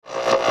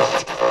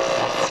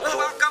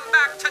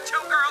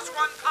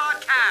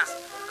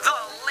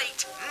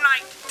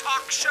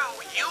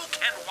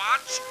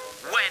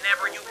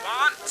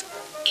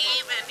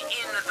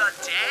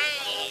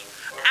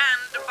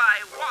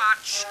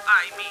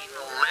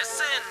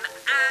listen.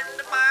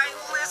 And by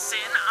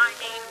listen, I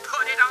mean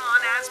put it on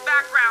as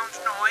background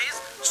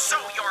noise so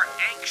your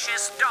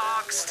anxious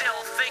dog still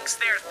thinks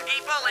there's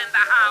people in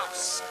the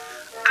house.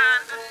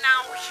 And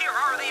now here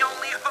are the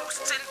only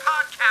hosts in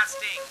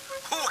podcasting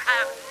who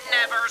have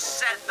never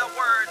said the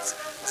words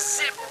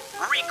Zip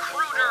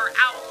Recruiter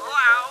out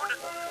loud.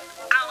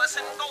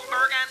 Allison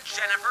Goldberg and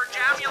Jennifer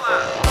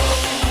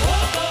Jamula.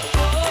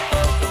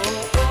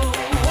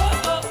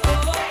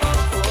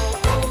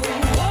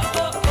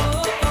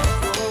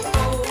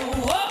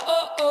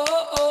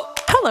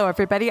 Hello,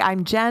 everybody.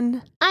 I'm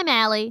Jen. I'm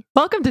Allie.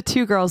 Welcome to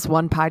Two Girls,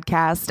 One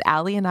Podcast.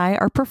 Allie and I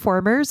are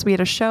performers. We had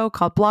a show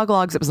called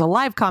Bloglogs. It was a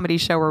live comedy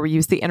show where we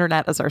used the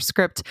internet as our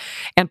script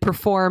and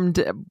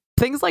performed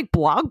things like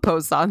blog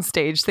posts on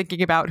stage,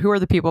 thinking about who are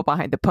the people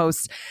behind the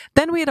posts.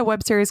 Then we had a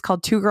web series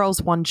called Two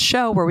Girls, One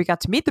Show, where we got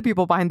to meet the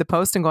people behind the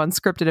post and go on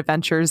scripted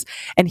adventures.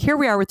 And here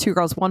we are with Two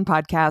Girls, One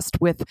Podcast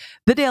with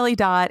The Daily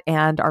Dot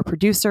and our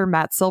producer,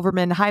 Matt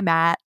Silverman. Hi,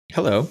 Matt.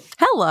 Hello.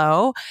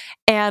 Hello.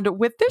 And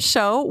with this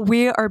show,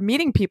 we are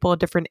meeting people in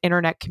different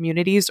internet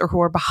communities or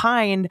who are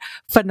behind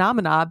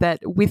phenomena that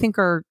we think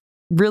are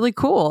really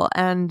cool.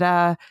 And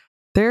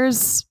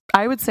there's,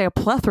 I would say, a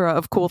plethora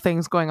of cool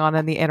things going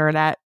on the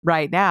internet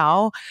right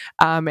now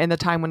in the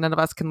time when none of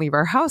us can leave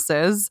our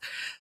houses.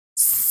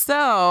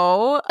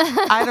 So,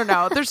 I don't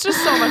know. There's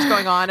just so much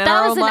going on in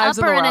our own lives. That was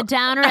an upper and a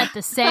downer at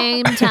the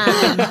same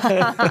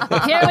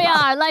time. Here we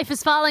are. Life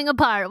is falling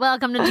apart.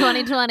 Welcome to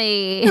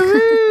 2020.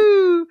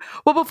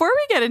 Well, before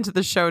we get into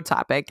the show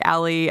topic,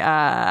 Allie,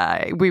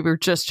 we were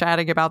just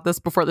chatting about this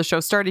before the show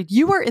started.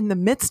 You were in the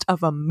midst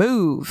of a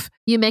move.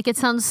 You make it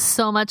sound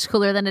so much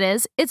cooler than it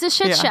is. It's a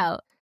shit show.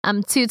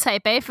 I'm too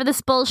type A for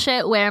this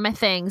bullshit. Where are my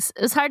things?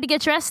 It was hard to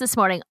get dressed this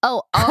morning.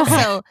 Oh,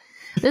 also,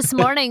 this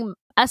morning,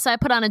 so I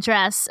put on a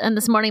dress, and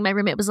this morning my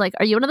roommate was like,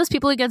 "Are you one of those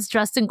people who gets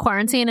dressed in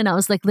quarantine?" And I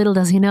was like, "Little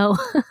does he know."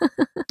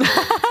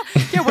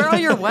 Yeah, where are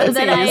your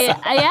onesies?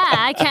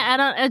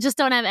 I just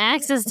don't have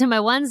access to my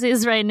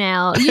onesies right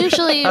now.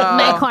 Usually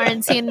my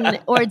quarantine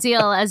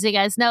ordeal, as you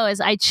guys know, is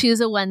I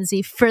choose a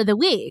onesie for the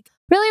week.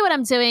 Really what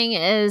I'm doing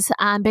is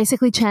I'm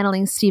basically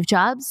channeling Steve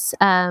Jobs.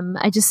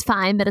 I just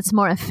find that it's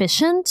more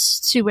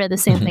efficient to wear the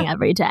same thing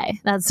every day.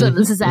 That's what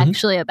this is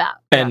actually about.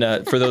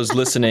 And for those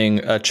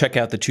listening, check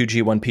out the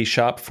 2G1P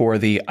shop for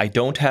the I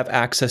don't have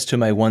access to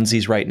my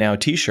onesies right now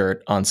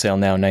t-shirt on sale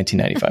now,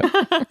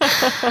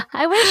 $19.95.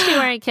 I wish you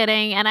weren't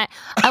kidding. And I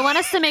want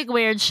us to make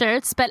weird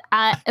shirts, but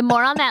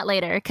more on that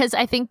later, because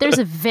I think there's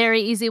a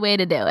very easy way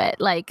to do it.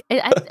 Like,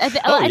 I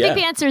think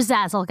the answer is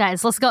Zazzle,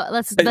 guys. Let's go.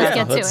 Let's get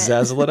to it. Let's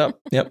Zazzle it up.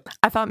 Yep.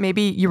 I thought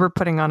maybe you were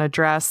putting on a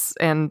dress,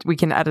 and we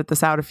can edit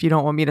this out if you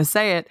don't want me to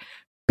say it,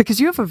 because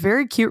you have a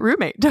very cute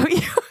roommate, don't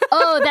you?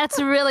 Oh,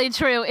 that's really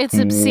true. It's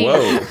obscene.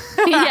 Whoa.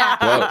 Yeah.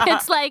 Whoa.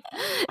 It's like,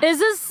 is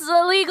this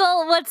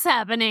illegal? What's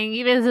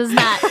happening? This is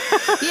not.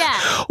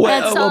 Yeah.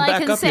 Well, that's all I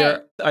back can up say.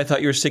 here. I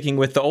thought you were sticking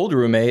with the old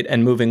roommate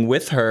and moving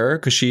with her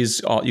because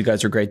you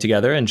guys are great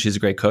together and she's a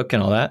great cook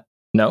and all that.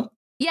 No?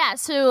 Yeah.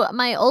 So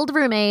my old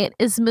roommate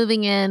is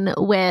moving in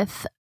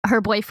with her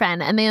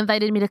boyfriend, and they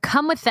invited me to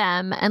come with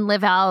them and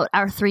live out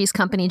our Three's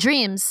Company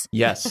dreams.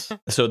 Yes.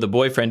 So the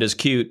boyfriend is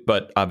cute,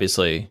 but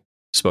obviously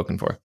spoken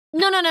for.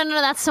 No,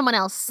 that's someone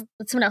else.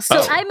 So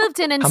I moved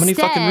in instead. How many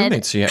fucking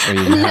roommates are you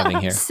having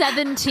here?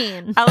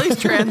 17. Allie's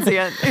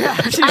transient. Yeah,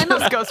 she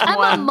just goes from I'm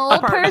one a mole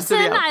apartment to the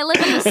person. other. I live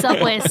in the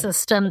subway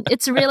system.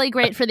 It's really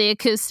great for the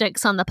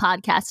acoustics on the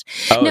podcast.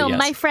 Oh, no, yes.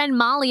 my friend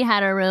Molly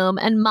had a room,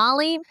 and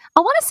Molly, I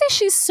want to say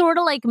she's sort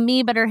of like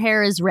me, but her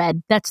hair is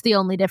red. That's the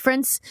only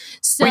difference.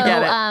 So, We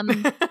get it.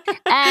 and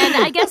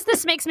I guess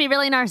this makes me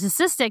really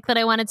narcissistic that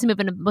I wanted to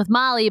move in with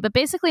Molly, but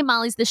basically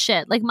Molly's the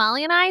shit. Like,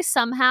 Molly and I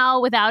somehow,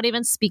 without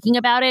even speaking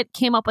about it,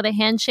 came up with a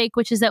handshake,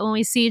 which is that when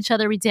we see each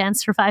other, we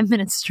dance for 5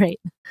 minutes straight.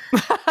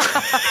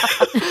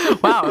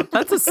 Wow,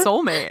 that's a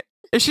soulmate.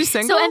 Is she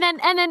single? So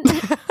and then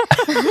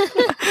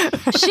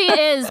she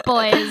is,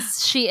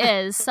 boys. She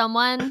is.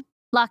 Someone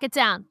lock it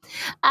down.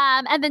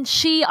 And then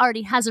she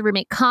already has a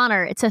roommate,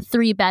 Connor. It's a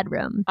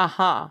 3-bedroom.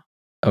 Uh-huh.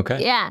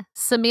 Okay. Yeah.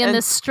 So me and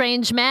this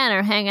strange man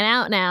are hanging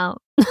out now.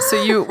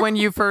 So when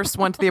you first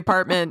went to the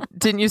apartment,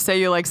 didn't you say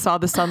you like saw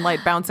the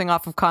sunlight bouncing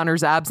off of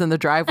Connor's abs in the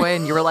driveway,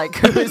 and you were like,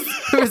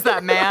 who's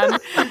that man?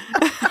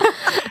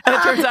 And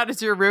it turns out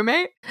it's your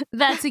roommate?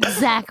 That's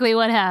exactly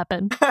what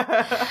happened.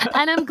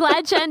 And I'm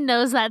glad Jen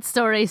knows that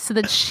story so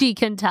that she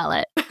can tell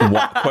it.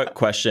 Quick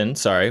question.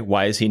 Sorry.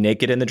 Why is he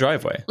naked in the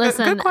driveway?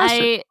 Listen, Good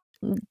question.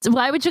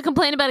 why would you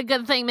complain about a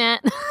good thing,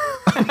 Matt?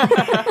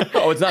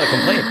 Oh, it's not a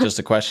complaint, just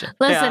a question.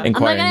 Listen, Yeah. I'm not going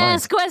Inquiring to mind.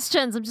 ask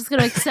questions. I'm just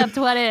going to accept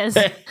what is.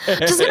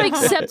 Just going to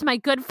accept my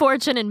good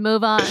fortune and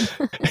move on.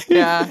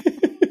 Yeah.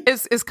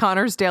 Is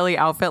Connor's daily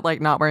outfit like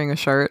not wearing a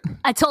shirt?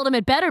 I told him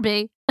it better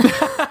be.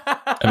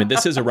 I mean,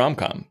 this is a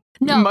rom-com.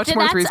 No, Much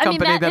more that's- Three's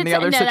Company than the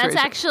other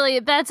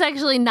situation. That's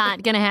actually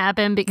not going to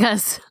happen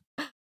because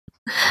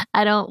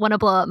I don't want to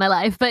blow up my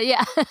life. But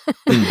yeah.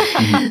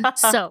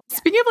 So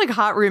Speaking of like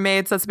hot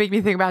roommates, that's making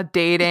me think about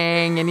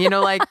dating. And,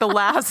 like the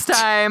last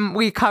time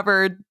we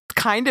covered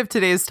kind of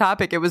today's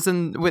topic. It was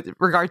with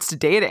regards to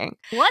dating.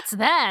 What's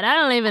that? I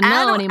don't even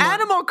know anymore.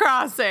 Animal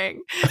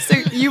Crossing. So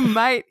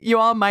you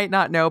all might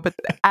not know, but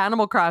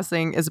Animal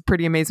Crossing is a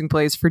pretty amazing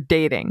place for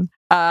dating.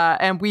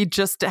 And we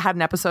just had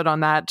an episode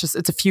on that.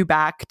 It's a few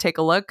back. Take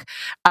a look.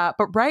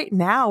 But right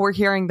now we're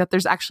hearing that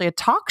there's actually a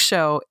talk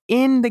show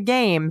in the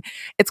game.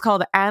 It's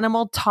called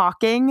Animal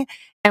Talking.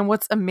 And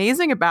what's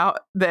amazing about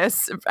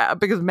this,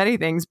 because of many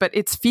things, but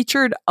it's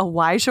featured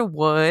Elijah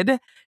Wood,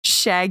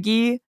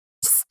 Shaggy,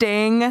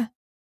 Sting,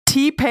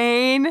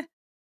 T-Pain,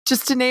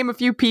 just to name a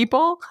few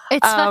people.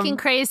 It's fucking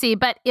crazy.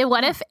 But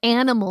what if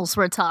animals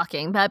were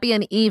talking? That'd be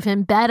an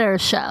even better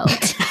show.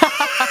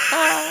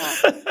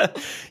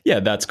 Yeah,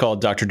 that's called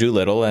Dr.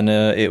 Dolittle, and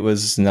it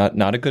was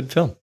not a good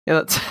film.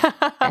 Yeah,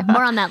 Okay,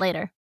 more on that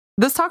later.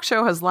 This talk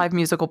show has live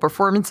musical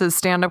performances,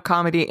 stand-up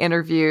comedy,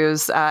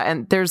 interviews,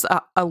 and there's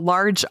a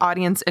large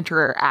audience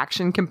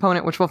interaction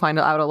component, which we'll find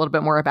out a little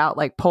bit more about,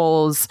 like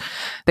polls.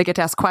 They get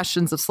to ask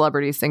questions of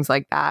celebrities, things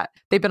like that.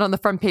 They've been on the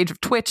front page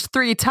of Twitch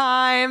 3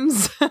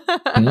 times.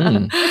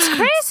 It's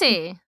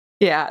crazy.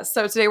 Yeah,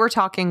 so today we're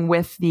talking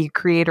with the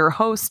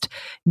creator-host,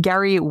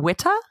 Gary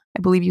Whitta. I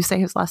believe you say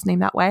his last name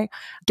that way.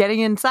 Getting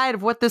inside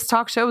of what this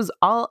talk show is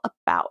all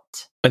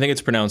about. I think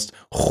it's pronounced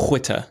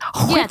Whitta.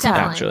 Yeah,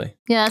 definitely. Actually.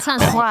 Yeah, that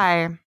sounds right.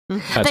 Why?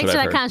 Thanks for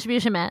that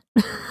contribution, Matt.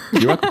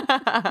 You're welcome.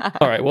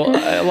 All right. Well,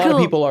 a lot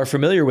of people are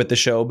familiar with the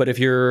show, but if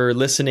you're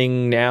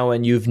listening now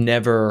and you've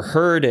never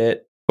heard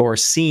it or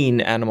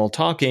seen Animal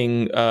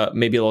Talking,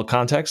 maybe a little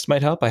context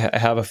might help. I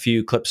have a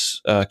few clips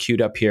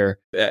queued up here.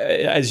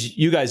 As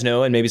you guys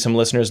know, and maybe some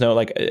listeners know,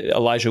 like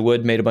Elijah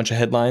Wood made a bunch of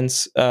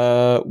headlines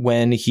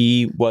when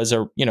he was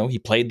he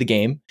played the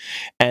game,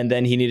 and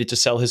then he needed to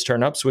sell his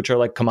turnips, which are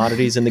like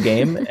commodities in the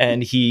game,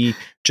 and he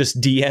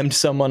just DM'd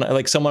someone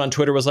on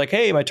Twitter was like,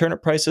 "Hey, my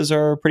turnip prices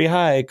are pretty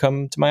high.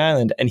 Come to my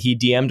island." And he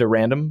DM'd a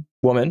random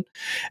woman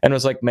and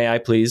was like, "May I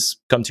please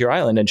come to your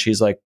island?" And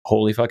she's like,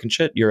 "Holy fucking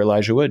shit, you're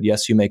Elijah Wood.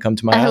 Yes, you may come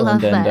to my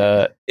island."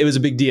 And it was a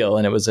big deal,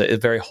 and it was a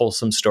very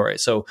wholesome story.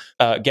 So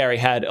Gary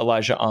had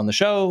Elijah on the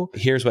show.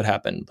 Here's what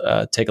happened.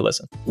 Take a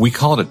listen. We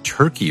call it a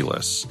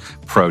turkeyless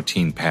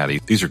protein patty.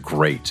 These are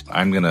great.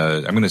 I'm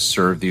gonna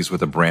serve these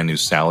with a brand new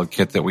salad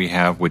kit that we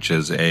have, which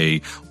is a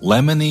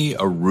lemony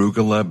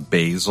arugula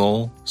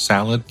basil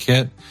salad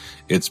kit.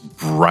 It's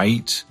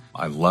bright.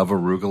 I love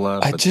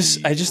arugula.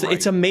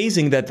 It's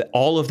amazing that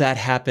all of that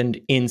happened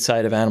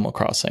inside of Animal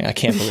Crossing. I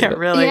can't believe it.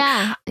 Really?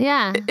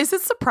 Yeah. Is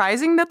it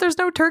surprising that there's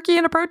no turkey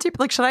in a protein?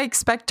 Like, should I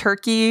expect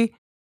turkey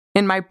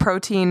in my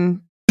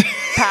protein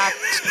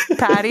packed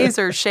patties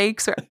or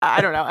shakes? Or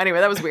I don't know. Anyway,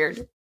 that was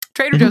weird.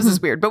 Trader Joe's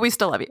is weird, but we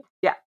still love you.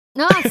 Yeah.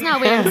 No, it's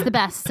not weird. It's the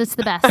best. It's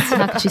the best.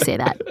 How could you say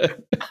that?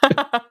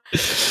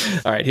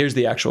 All right, here's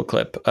the actual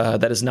clip.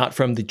 That is not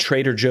from the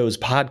Trader Joe's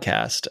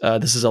podcast.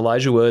 This is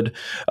Elijah Wood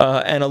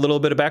and a little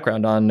bit of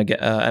background on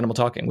Animal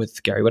Talking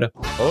with Gary Whitta.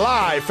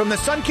 Live from the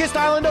sun-kissed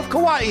island of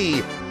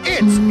Kauai,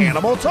 it's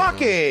Animal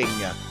Talking.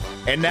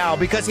 And now,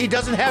 because he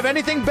doesn't have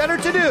anything better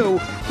to do,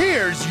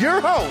 here's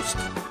your host,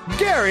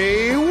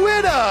 Gary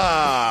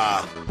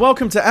Whitta.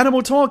 Welcome to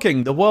Animal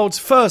Talking, the world's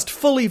first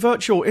fully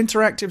virtual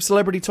interactive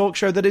celebrity talk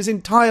show that is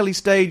entirely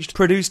staged,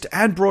 produced,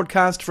 and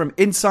broadcast from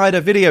inside a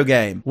video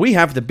game. We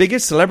have the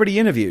biggest celebrity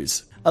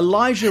interviews.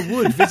 Elijah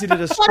Wood visited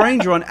a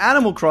stranger on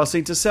Animal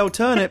Crossing to sell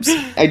turnips.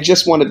 I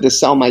just wanted to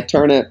sell my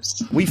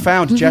turnips. We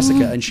found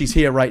Jessica, and she's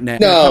here right now.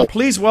 No.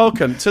 Please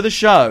welcome to the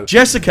show,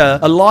 Jessica,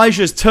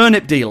 Elijah's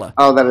turnip dealer.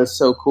 Oh, that is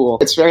so cool.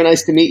 It's very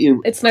nice to meet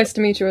you. It's nice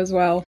to meet you as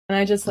well. And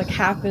I just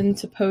happened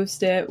to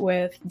post it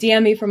with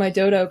DM me for my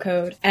dodo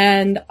code.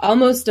 And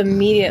almost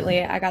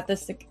immediately I got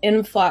this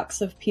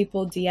influx of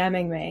people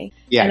DMing me.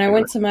 Yeah, and I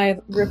went to my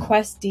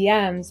request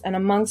DMs, and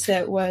amongst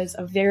it was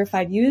a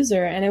verified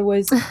user, and it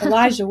was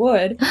Elijah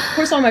Wood. Of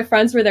course, all my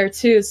friends were there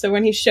too, so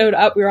when he showed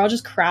up, we were all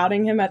just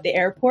crowding him at the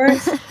airport.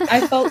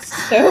 I felt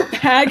so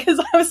bad because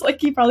I was like,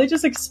 he probably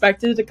just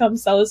expected to come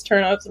sell his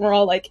turnips, and we're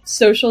all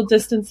social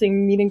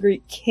distancing meet and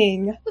greet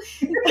king.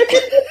 You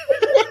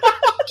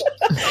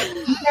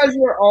guys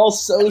were all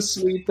so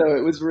sweet, though.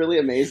 It was really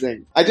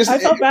amazing. I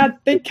felt bad.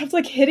 They kept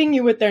hitting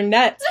you with their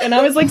nets, and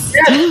I was like,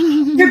 yeah,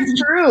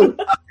 it's true.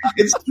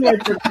 It's true. I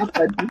forgot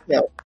that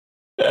detail.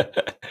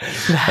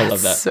 I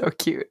love that. So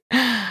cute.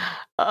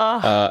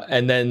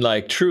 And then,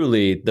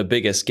 truly the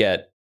biggest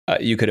get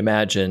you could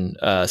imagine,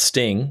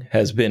 Sting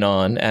has been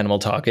on Animal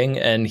Talking,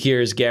 and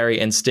here's Gary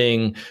and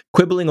Sting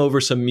quibbling over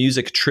some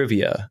music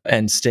trivia,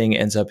 and Sting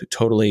ends up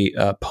totally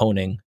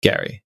poning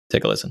Gary.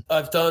 Take a listen.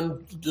 I've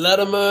done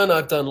Letterman,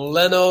 I've done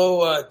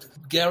Leno,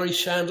 Gary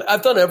Shandling,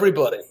 I've done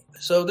everybody.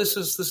 So this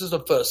is a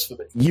first for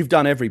me. You've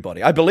done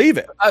everybody. I believe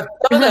it. I've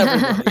done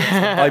everybody.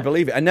 I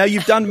believe it. And now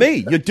you've done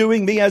me. You're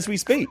doing me as we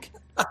speak.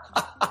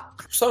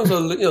 Songs are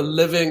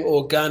living,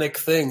 organic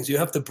things. You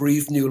have to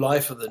breathe new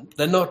life in them.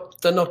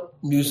 They're not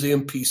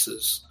museum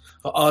pieces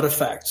or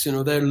artifacts.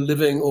 They're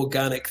living,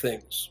 organic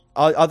things.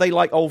 Are they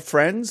like old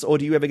friends, or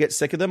do you ever get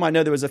sick of them? I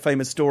know there was a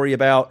famous story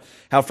about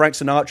how Frank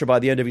Sinatra, by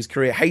the end of his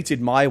career, hated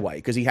My Way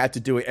because he had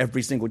to do it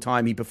every single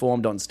time he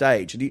performed on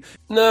stage.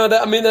 No,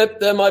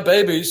 they're my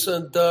babies,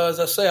 and as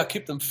I say, I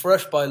keep them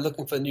fresh by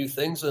looking for new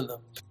things in them.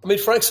 I mean,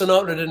 Frank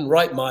Sinatra didn't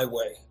write My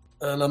Way,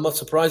 and I'm not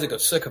surprised he got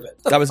sick of it.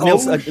 That was Neil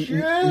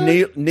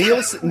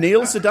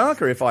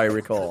Sedaka, if I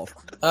recall.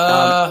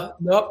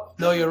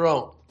 No, you're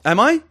wrong.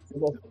 Am I?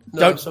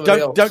 No,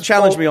 don't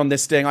challenge me on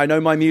this, Sting. I know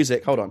my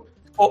music. Hold on.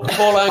 Paul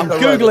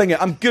Anka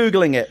I'm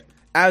Googling it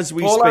as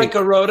we speak. Paul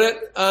Anka wrote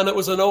it, and it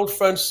was an old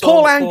French song.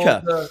 Paul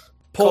Anka.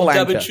 Paul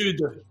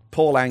Anka.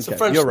 Paul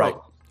Anka. You're right.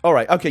 All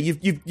right. Okay.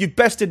 You've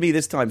bested me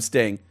this time,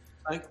 Sting.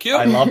 Thank you.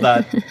 I love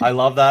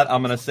that.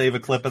 I'm going to save a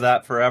clip of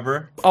that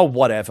forever. Oh,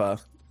 whatever.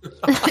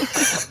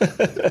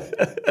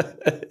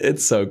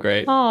 It's so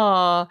great.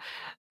 Oh,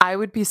 I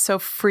would be so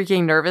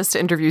freaking nervous to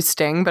interview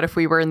Sting, but if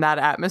we were in that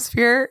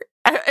atmosphere,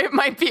 it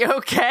might be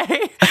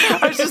okay.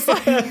 I was just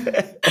like,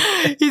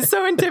 he's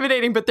so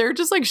intimidating, but they're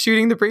just like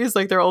shooting the breeze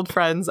like they're old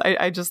friends.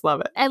 I just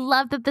love it. I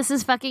love that this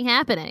is fucking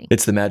happening.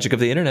 It's the magic of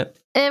the internet.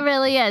 It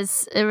really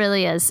is. It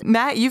really is.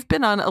 Matt, you've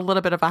been on a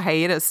little bit of a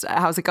hiatus.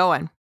 How's it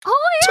going?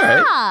 Oh, yeah.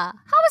 Right.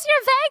 How was your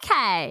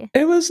vacay?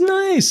 It was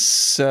nice.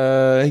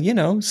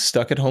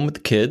 Stuck at home with the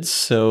kids.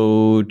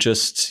 So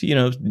just,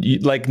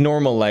 like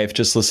normal life,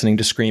 just listening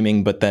to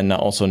screaming, but then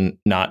also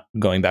not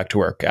going back to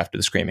work after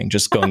the screaming,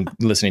 just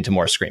listening to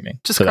more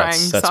screaming. Just so crying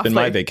that's softly. been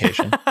my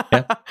vacation.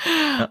 Yeah.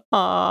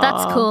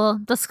 That's cool.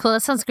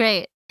 That sounds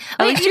great.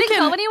 Wait, you didn't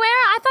go anywhere?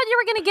 I thought you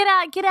were going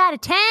to get out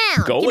of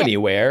town. Go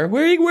anywhere?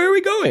 Where are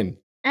we going?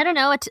 I don't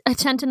know, a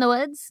tent in the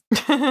woods?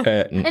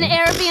 An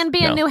Airbnb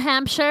in New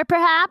Hampshire,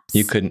 perhaps?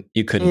 You couldn't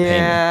pay me.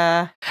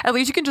 At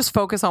least you can just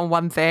focus on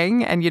one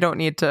thing and you don't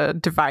need to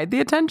divide the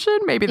attention.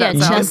 Maybe that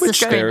sounds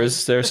good.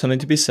 There's something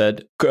to be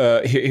said.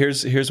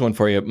 Here's one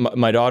for you.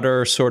 My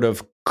daughter sort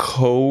of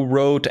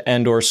co-wrote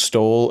and or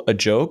stole a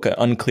joke.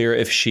 Unclear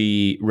if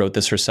she wrote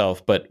this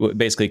herself, but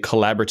basically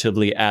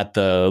collaboratively at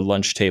the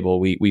lunch table,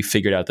 we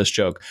figured out this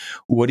joke.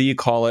 What do you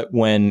call it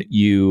when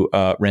you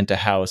rent a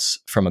house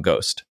from a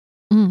ghost?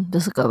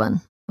 This is a good one.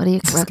 What do you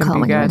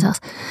call when you rent a house?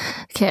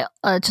 Okay,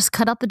 just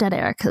cut out the dead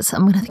air because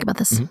I'm going to think about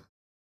this. Mm-hmm.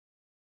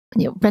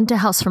 When you rent a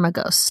house from a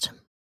ghost.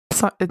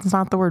 It's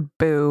not the word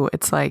boo.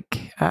 It's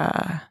like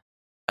a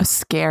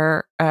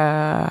scare.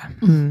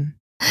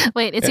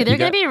 Wait, it's either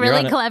going to be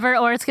really clever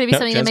or it's going to be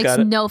something that makes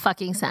no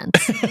fucking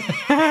sense.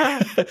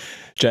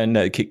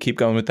 Jen, keep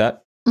going with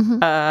that.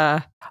 Mm-hmm.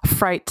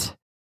 Fright.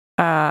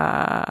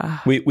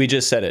 We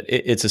just said it.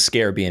 It's a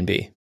scare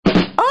B&B.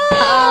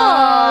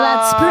 Oh,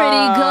 that's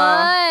pretty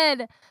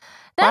good.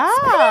 That's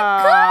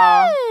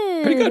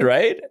pretty good,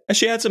 right?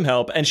 She had some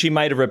help, and she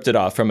might have ripped it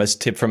off from a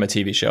tip from a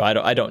TV show.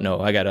 I don't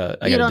know. I gotta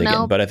dig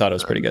in, but I thought it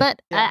was pretty good.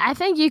 But I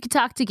think you could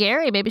talk to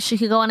Gary. Maybe she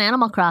could go on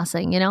Animal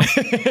Crossing. All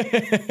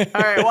right.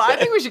 Well, I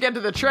think we should get to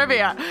the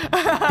trivia.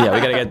 Yeah, we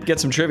gotta get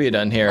some trivia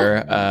done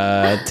here.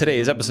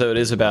 Today's episode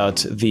is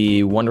about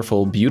the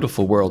wonderful,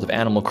 beautiful world of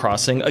Animal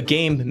Crossing, a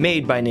game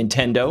made by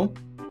Nintendo,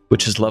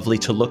 which is lovely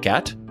to look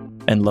at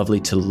and lovely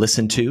to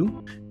listen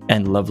to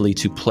and lovely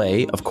to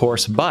play, of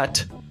course,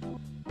 but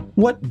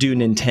what do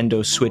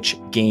Nintendo Switch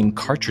game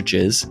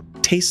cartridges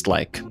taste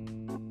like?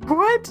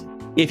 What?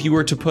 If you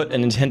were to put a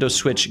Nintendo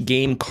Switch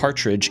game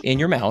cartridge in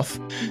your mouth,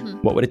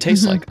 what would it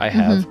taste like? I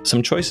have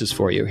some choices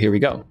for you. Here we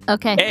go.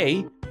 Okay.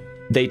 A,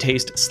 they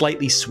taste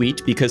slightly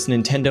sweet because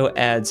Nintendo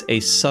adds a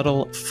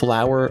subtle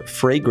flower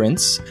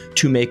fragrance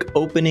to make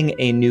opening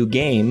a new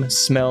game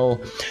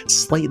smell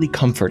slightly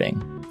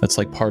comforting. That's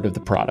like part of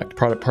the product,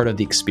 part of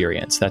the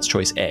experience. That's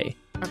choice A.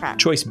 Okay.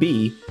 Choice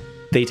B,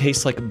 they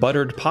taste like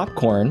buttered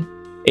popcorn,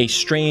 a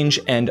strange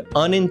and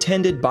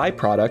unintended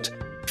byproduct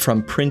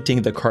from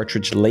printing the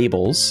cartridge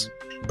labels.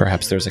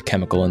 Perhaps there's a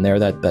chemical in there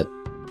that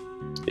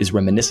is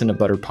reminiscent of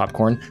buttered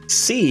popcorn.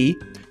 C,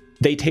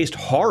 they taste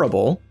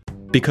horrible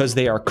because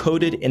they are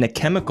coated in a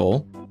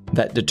chemical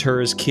that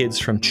deters kids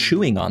from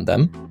chewing on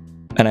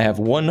them. And I have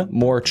one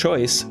more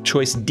choice.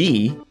 Choice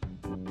D,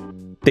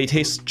 they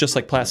taste just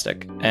like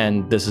plastic.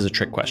 And this is a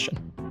trick question.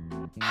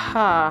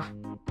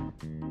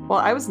 Well,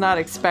 I was not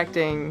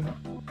expecting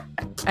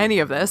any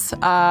of this.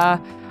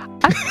 I'm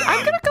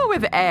gonna go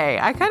with A.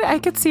 I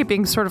could see it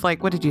being sort of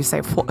like, what did you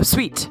say?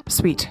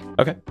 Sweet.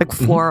 Okay. Like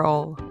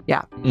floral.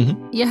 Yeah.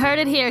 Mm-hmm. You heard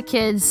it here,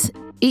 kids.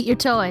 Eat your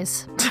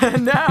toys.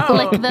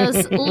 No.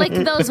 Lick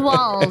those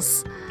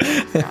walls.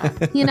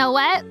 You know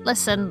what?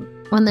 Listen,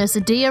 when there's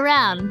a D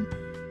around,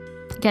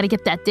 you gotta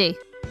get that D.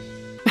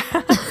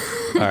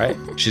 All right,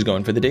 she's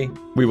going for the D.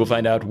 We will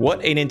find out what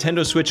a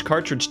Nintendo Switch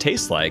cartridge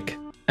tastes like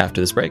after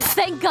this break.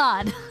 Thank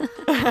God.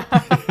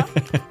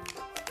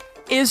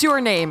 Is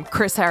your name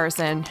Chris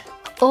Harrison?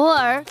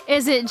 Or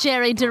is it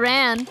Jerry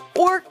Duran?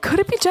 Or could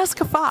it be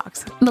Jessica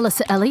Fox?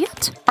 Melissa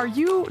Elliott? Are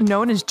you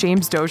known as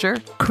James Dozier?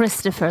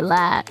 Christopher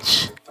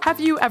Latch? Have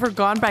you ever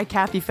gone by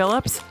Kathy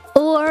Phillips?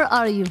 Or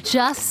are you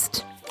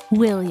just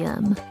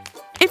William?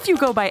 If you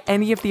go by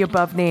any of the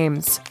above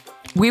names,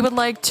 we would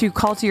like to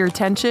call to your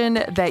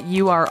attention that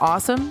you are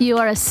awesome. You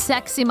are a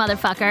sexy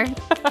motherfucker.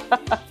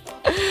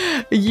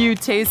 You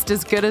taste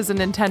as good as a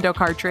Nintendo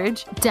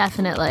cartridge.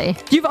 Definitely.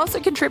 You've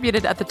also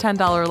contributed at the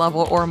 $10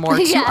 level or more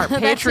to our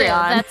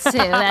Patreon.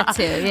 That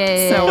too.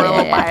 Yeah, so we're a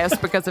little biased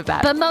because of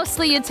that. But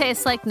mostly you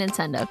taste like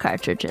Nintendo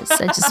cartridges.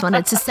 I just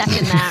wanted to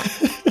second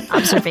that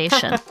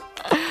observation.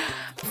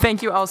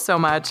 Thank you all so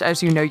much.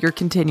 As you know, your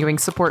continuing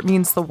support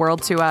means the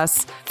world to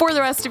us. For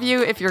the rest of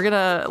you, if you're going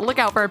to look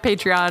out for our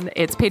Patreon,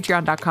 it's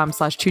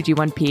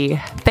patreon.com/2G1P.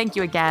 Thank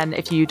you again.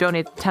 If you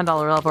donate $10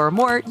 level or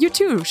more, you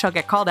too shall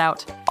get called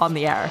out on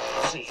the air.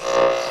 And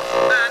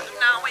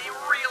now a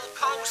real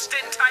post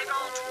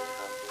entitled,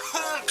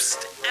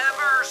 Whomst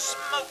Ever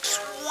Smokes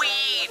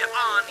Weed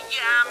on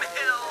Yam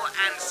Hill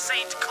and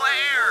St.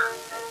 Clair?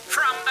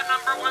 From the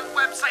 #1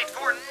 website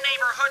for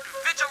neighborhood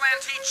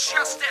vigilante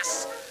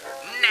justice,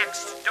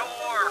 Next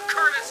Door,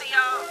 courtesy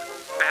of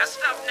Best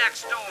of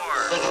Next Door.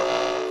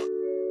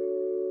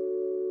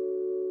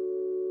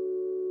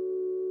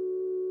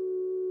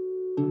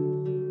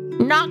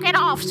 Knock it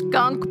off,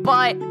 skunk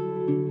butt.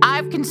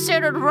 I've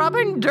considered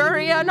rubbing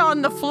durian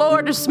on the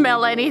floor to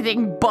smell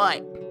anything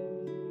but.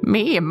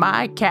 Me and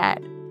my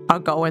cat are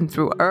going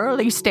through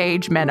early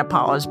stage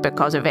menopause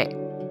because of it.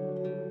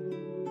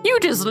 You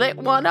just lit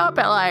one up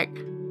at like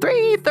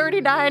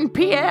 3:39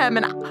 p.m.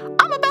 and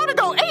I'm about to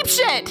go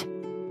apeshit.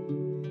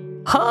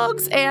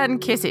 Hugs and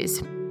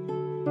kisses.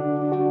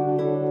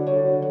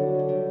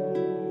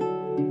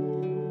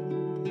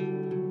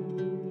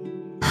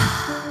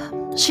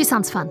 She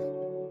sounds fun.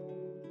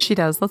 She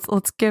does.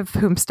 Let's give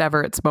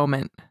whomstever its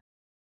moment.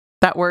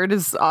 That word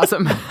is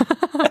awesome.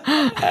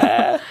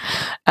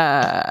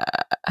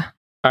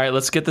 All right,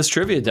 let's get this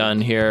trivia done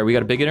here. We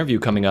got a big interview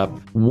coming up.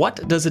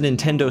 What does a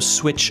Nintendo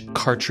Switch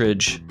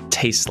cartridge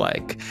taste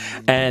like?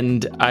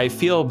 And I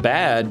feel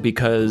bad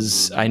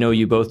because I know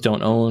you both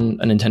don't own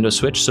a Nintendo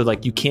Switch, so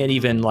like you can't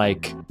even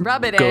like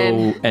rub it go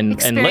in and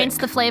experience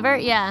lick the flavor.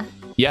 Yeah.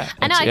 Yeah.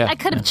 I know. I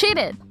could have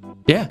cheated.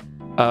 Yeah.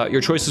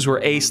 Your choices were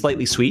A,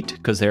 slightly sweet,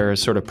 because they're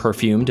sort of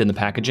perfumed in the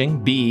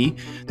packaging. B,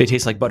 they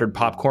taste like buttered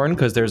popcorn,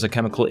 because there's a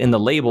chemical in the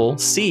label.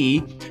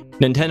 C,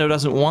 Nintendo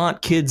doesn't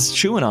want kids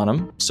chewing on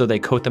them, so they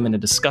coat them in a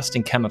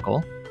disgusting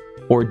chemical.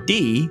 Or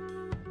D,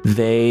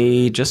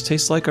 they just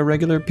taste like a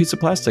regular piece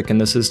of plastic,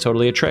 and this is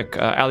totally a trick.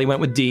 Allie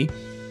went with D.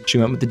 She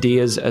went with the D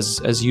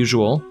as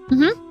usual.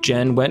 Mm-hmm.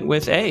 Jen went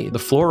with A, the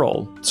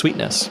floral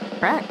sweetness.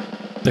 Correct.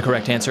 The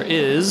correct answer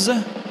is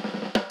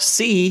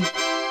C.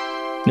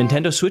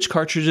 Nintendo Switch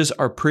cartridges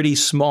are pretty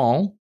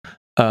small.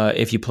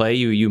 If you play,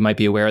 you might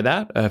be aware of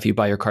that if you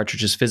buy your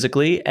cartridges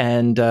physically.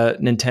 And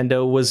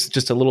Nintendo was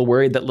just a little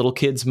worried that little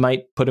kids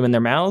might put them in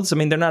their mouths. I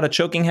mean, they're not a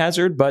choking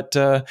hazard, but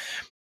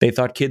they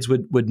thought kids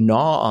would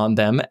gnaw on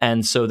them.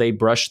 And so they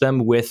brushed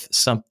them with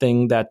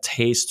something that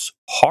tastes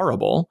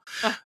horrible.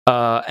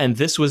 And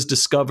this was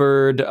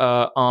discovered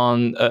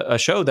on a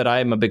show that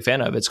I'm a big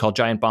fan of. It's called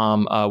Giant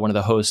Bomb. One of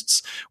the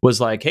hosts was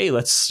like, hey,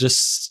 let's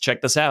just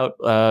check this out.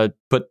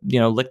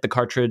 Licked the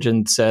cartridge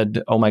and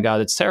said, oh my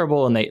God, it's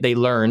terrible. And they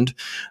learned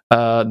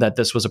that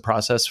this was a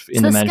process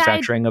in the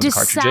manufacturing of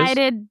cartridges.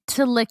 Decided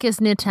to lick his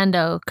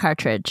Nintendo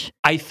cartridge.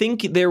 I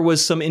think there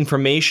was some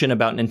information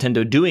about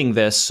Nintendo doing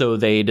this, so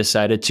they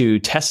decided to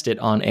test it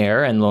on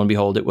air. And lo and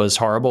behold, it was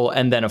horrible.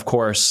 And then, of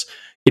course,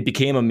 it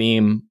became a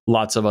meme.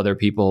 Lots of other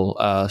people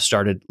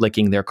started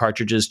licking their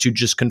cartridges to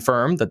just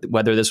confirm that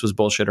whether this was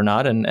bullshit or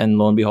not. And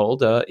lo and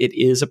behold, it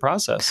is a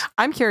process.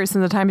 I'm curious,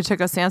 in the time it took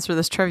us to answer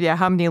this trivia,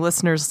 how many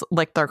listeners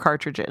licked their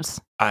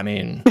cartridges? I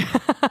mean,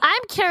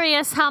 I'm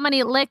curious how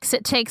many licks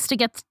it takes to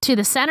get to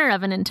the center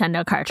of a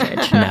Nintendo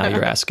cartridge. Now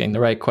you're asking the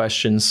right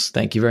questions.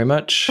 Thank you very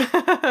much.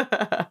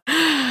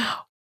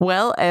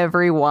 Well,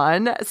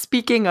 everyone,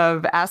 speaking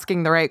of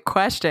asking the right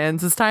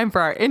questions, it's time for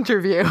our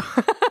interview.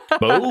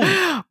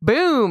 Boom.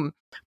 Boom.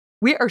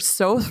 We are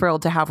so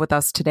thrilled to have with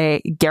us today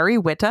Gary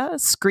Whitta,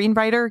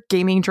 screenwriter,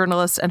 gaming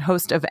journalist, and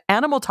host of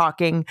Animal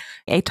Talking,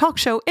 a talk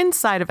show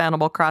inside of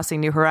Animal Crossing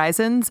New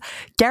Horizons.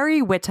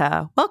 Gary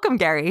Whitta. Welcome,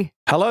 Gary.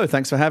 Hello.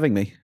 Thanks for having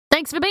me.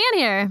 Thanks for being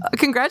here.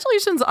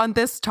 Congratulations on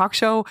this talk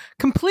show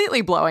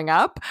completely blowing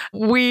up.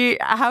 We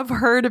have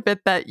heard a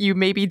bit that you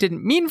maybe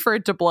didn't mean for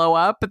it to blow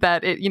up,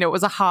 that it,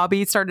 was a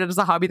hobby, started as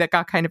a hobby that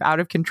got kind of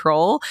out of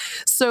control.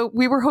 So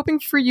we were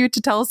hoping for you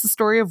to tell us the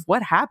story of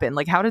what happened.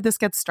 Like, how did this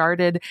get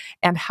started?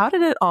 And how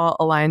did it all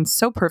align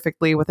so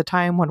perfectly with a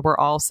time when we're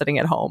all sitting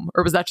at home?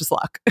 Or was that just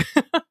luck?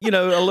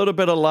 A little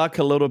bit of luck,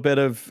 a little bit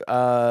of,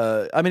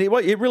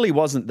 it really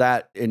wasn't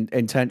that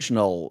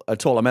intentional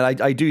at all. I mean,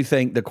 I do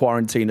think the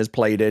quarantine has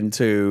played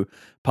into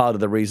part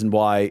of the reason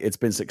why it's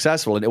been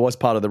successful. And it was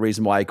part of the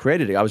reason why I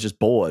created it. I was just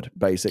bored,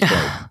 basically,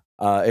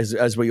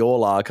 as we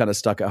all are kind of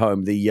stuck at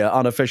home. The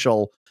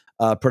unofficial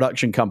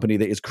production company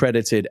that is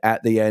credited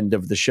at the end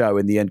of the show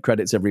in the end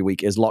credits every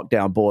week is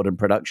Lockdown Boredom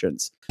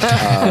Productions, which,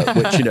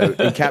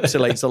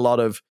 encapsulates a lot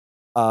of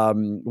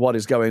what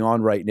is going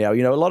on right now.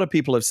 A lot of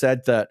people have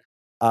said that,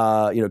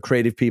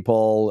 creative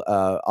people,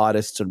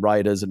 artists and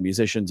writers and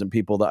musicians and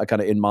people that are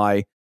kind of in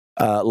my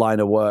line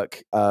of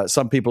work.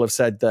 Some people have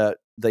said that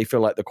they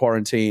feel like the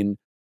quarantine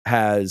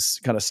has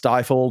kind of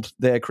stifled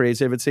their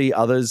creativity.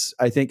 Others,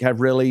 I think, have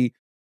really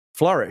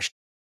flourished.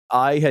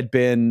 I had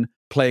been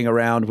playing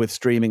around with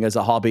streaming as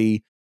a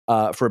hobby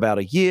for about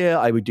a year.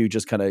 I would do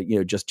just kind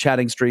of, just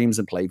chatting streams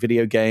and play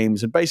video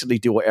games and basically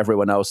do what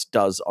everyone else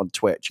does on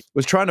Twitch.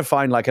 Was trying to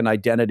find like an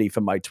identity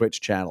for my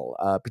Twitch channel,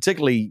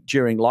 particularly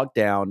during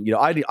lockdown.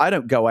 I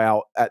don't go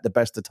out at the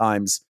best of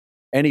times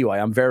anyway.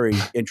 I'm very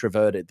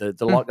introverted.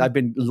 I've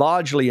been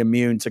largely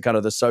immune to kind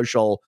of the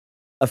social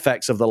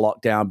effects of the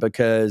lockdown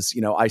because,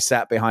 I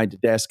sat behind a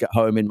desk at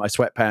home in my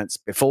sweatpants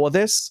before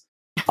this.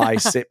 I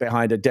sit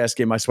behind a desk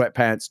in my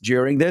sweatpants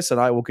during this,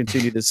 and I will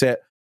continue to sit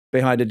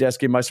behind a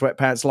desk in my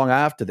sweatpants long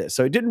after this.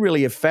 So it didn't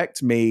really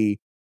affect me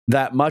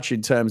that much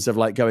in terms of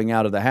like going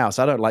out of the house.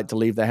 I don't like to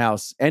leave the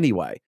house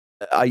anyway.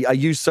 I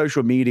use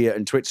social media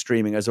and Twitch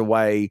streaming as a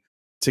way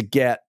to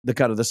get the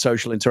kind of the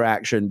social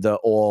interaction that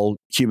all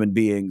human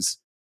beings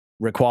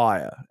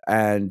require.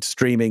 And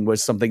streaming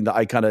was something that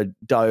I kind of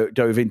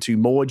dove into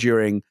more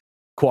during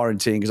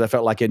quarantine because I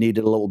felt like I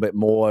needed a little bit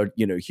more,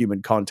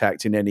 human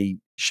contact in any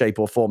shape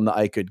or form that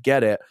I could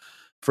get it.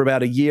 For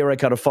about a year, I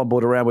kind of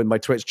fumbled around with my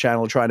Twitch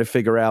channel trying to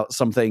figure out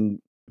something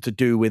to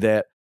do with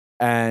it.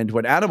 And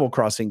when Animal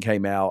Crossing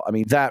came out, I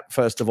mean, that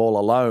first of all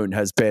alone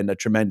has been a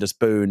tremendous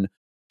boon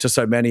to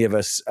so many of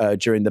us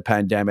during the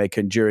pandemic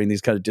and during these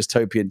kind of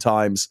dystopian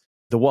times.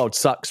 The world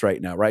sucks right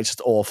now, right? It's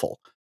just awful.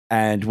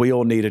 And we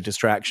all need a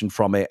distraction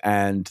from it.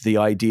 And the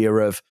idea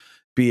of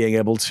being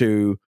able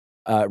to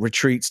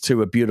retreat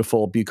to a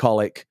beautiful,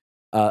 bucolic,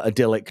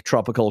 idyllic,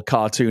 tropical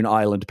cartoon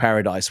island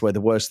paradise where the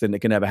worst thing that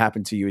can ever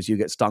happen to you is you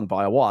get stung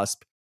by a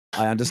wasp.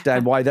 I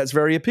understand why that's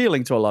very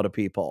appealing to a lot of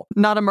people.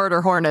 Not a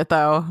murder hornet,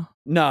 though.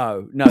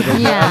 No.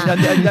 Yeah.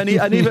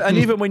 And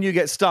even when you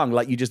get stung,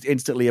 like you just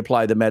instantly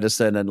apply the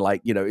medicine, and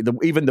like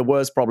even the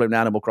worst problem in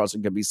Animal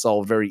Crossing can be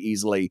solved very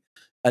easily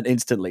and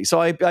instantly.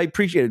 So I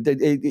appreciate it.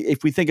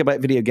 If we think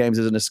about video games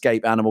as an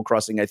escape, Animal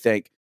Crossing, I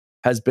think,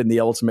 has been the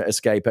ultimate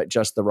escape at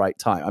just the right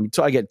time. I mean,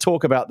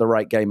 talk about the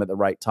right game at the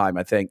right time.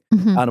 I think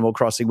Animal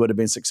Crossing would have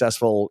been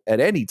successful at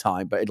any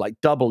time, but like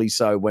doubly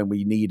so when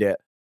we need it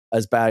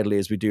as badly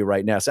as we do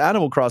right now. So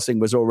Animal Crossing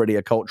was already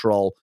a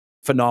cultural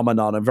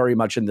phenomenon and very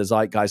much in the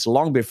zeitgeist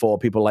long before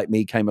people like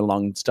me came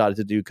along and started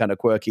to do kind of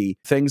quirky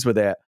things with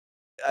it.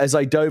 As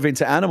I dove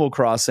into Animal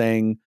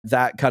Crossing,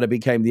 that kind of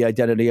became the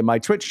identity of my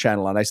Twitch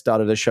channel. And I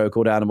started a show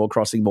called Animal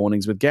Crossing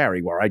Mornings with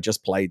Gary, where I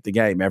just played the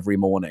game every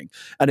morning.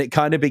 And it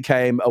kind of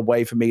became a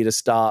way for me to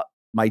start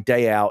my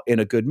day out in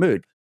a good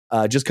mood.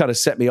 Just kind of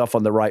set me off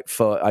on the right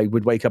foot. I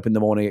would wake up in the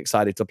morning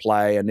excited to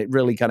play, and it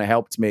really kind of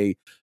helped me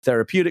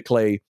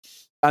therapeutically.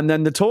 And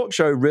then the talk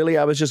show, really,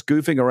 I was just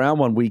goofing around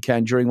one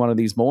weekend during one of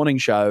these morning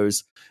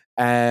shows,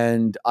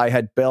 and I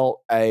had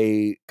built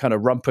a kind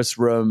of rumpus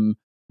room,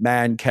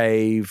 man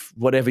cave,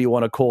 whatever you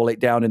want to call it,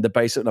 down in the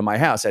basement of my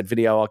house. I had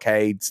video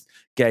arcades,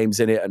 games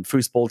in it, and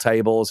foosball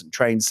tables and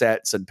train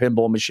sets and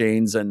pinball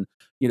machines, and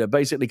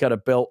basically kind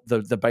of built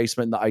the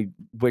basement that I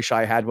wish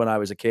I had when I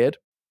was a kid.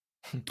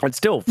 I'd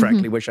still,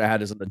 frankly, wish I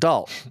had as an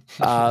adult.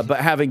 But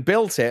having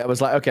built it, I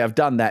was like, okay, I've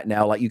done that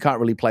now. Like, you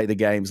can't really play the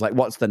games. Like,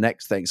 what's the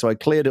next thing? So I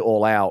cleared it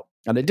all out.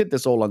 And I did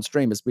this all on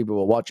stream as people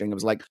were watching. I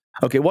was like,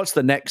 okay, what's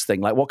the next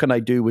thing? Like, what can I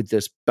do with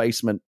this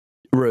basement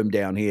room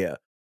down here?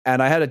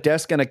 And I had a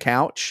desk and a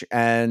couch,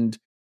 and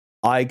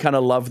I kind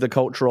of love the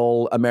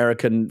cultural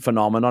American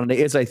phenomenon. And it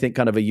is, I think,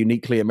 kind of a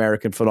uniquely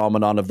American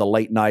phenomenon of the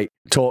late night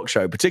talk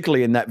show,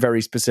 particularly in that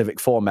very specific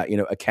format,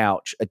 a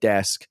couch, a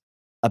desk,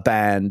 a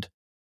band,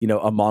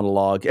 a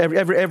monologue.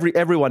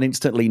 Everyone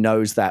instantly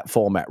knows that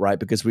format, right?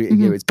 Because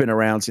it's been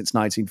around since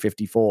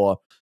 1954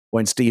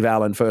 when Steve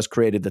Allen first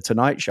created The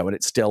Tonight Show, and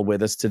it's still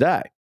with us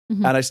today.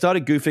 And I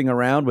started goofing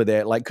around with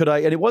it. Like,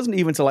 and it wasn't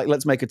even to like,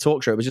 let's make a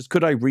talk show. It was just,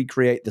 could I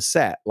recreate the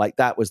set? Like,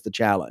 that was the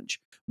challenge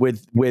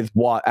with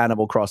what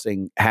Animal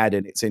Crossing had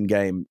in its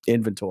in-game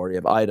inventory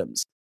of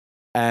items.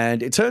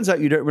 And it turns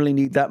out you don't really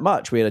need that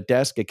much. We had a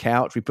desk, a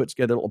couch. We put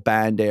together a little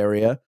band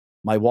area.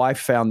 My wife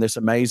found this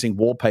amazing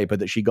wallpaper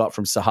that she got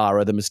from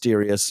Sahara, the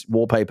mysterious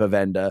wallpaper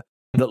vendor,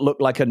 that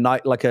looked like a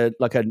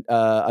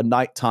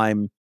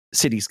nighttime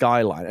city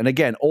skyline. And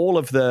again, all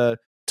of the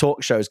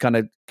talk shows kind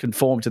of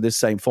conform to this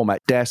same format: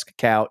 desk,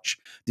 couch.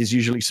 There's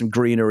usually some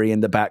greenery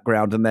in the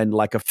background, and then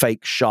like a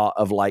fake shot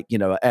of like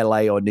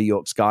LA or New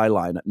York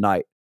skyline at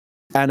night.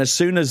 And as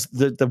soon as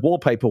the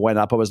wallpaper went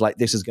up, I was like,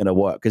 this is going to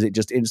work, because it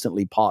just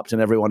instantly popped, and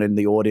everyone in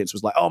the audience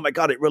was like, oh my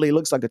God, it really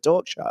looks like a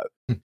talk show.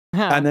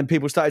 And then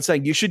people started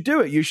saying, you should do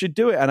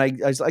it. And I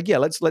was like, yeah,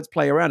 let's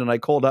play around. And I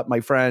called up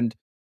my friend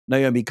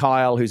Naomi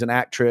Kyle, who's an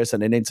actress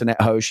and an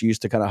internet host. She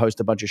used to kind of host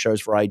a bunch of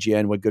shows for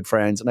IGN. We're good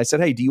friends. And I said,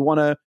 hey, do you want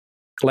to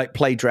like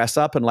play dress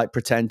up and like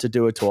pretend to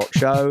do a talk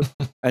show?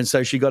 And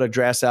so she got a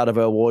dress out of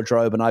her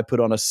wardrobe, and I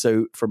put on a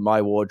suit from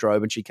my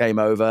wardrobe, and she came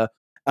over,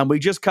 and we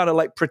just kind of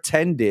like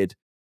pretended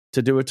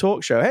to do a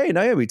talk show. Hey,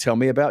 Naomi, tell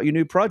me about your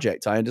new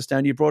project. I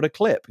understand you brought a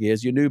clip.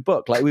 Here's your new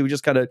book. Like, we were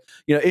just kind of,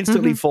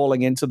 instantly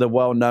falling into the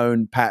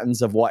well-known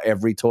patterns of what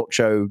every talk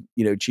show,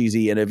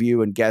 cheesy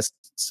interview and guest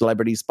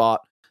celebrity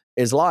spot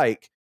is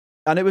like.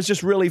 And it was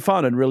just really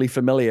fun and really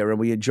familiar, and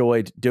we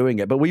enjoyed doing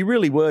it. But we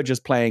really were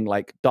just playing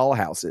like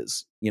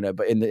dollhouses,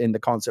 but in the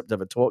concept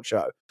of a talk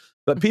show.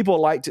 But people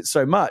liked it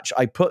so much,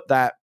 I put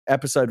that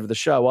episode of the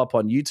show up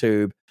on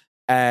YouTube,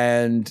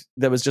 and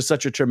there was just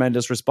such a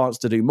tremendous response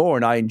to do more,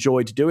 and I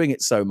enjoyed doing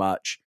it so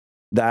much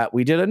that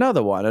we did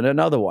another one and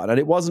another one. And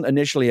it wasn't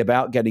initially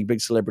about getting big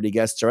celebrity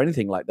guests or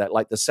anything like that.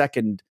 Like the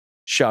second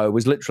show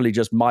was literally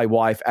just my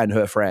wife and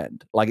her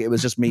friend. Like it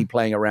was just me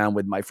playing around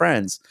with my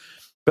friends.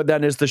 But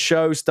then as the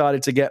show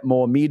started to get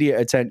more media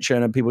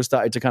attention and people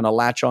started to kind of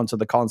latch onto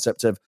the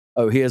concept of,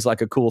 oh, here's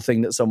like a cool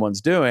thing that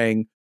someone's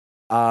doing,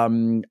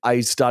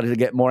 I started to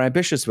get more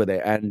ambitious with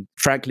it and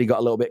frankly got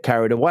a little bit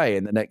carried away.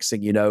 And the next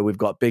thing you know, we've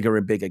got bigger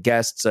and bigger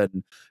guests,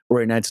 and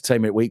we're in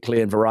Entertainment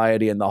Weekly and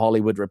Variety and The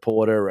Hollywood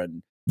Reporter,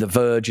 and The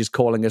Verge is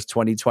calling us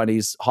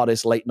 2020's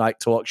hottest late night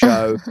talk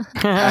show.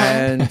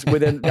 and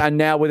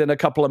now within a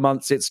couple of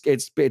months, it's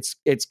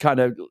kind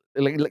of,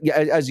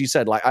 as you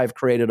said, like I've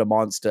created a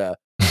monster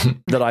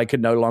that I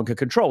can no longer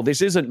control.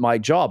 This isn't my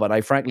job, and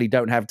I frankly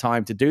don't have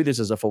time to do this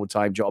as a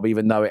full-time job,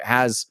 even though it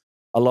has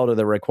a lot of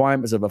the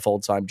requirements of a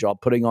full-time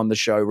job. Putting on the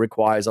show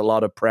requires a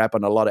lot of prep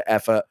and a lot of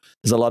effort.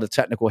 There's a lot of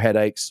technical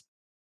headaches,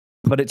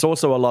 but it's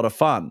also a lot of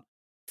fun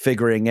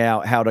figuring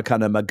out how to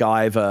kind of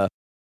MacGyver,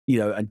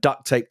 and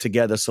duct tape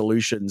together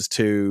solutions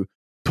to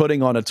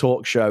putting on a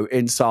talk show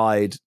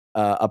inside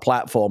a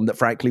platform that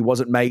frankly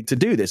wasn't made to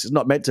do this. It's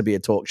not meant to be a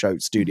talk show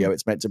studio.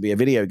 It's meant to be a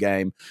video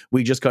game.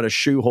 We just kind of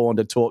shoehorned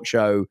a talk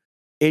show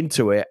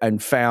into it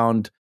and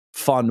found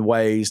fun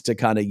ways to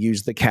kind of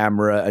use the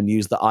camera and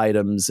use the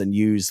items and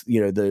use,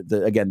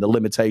 the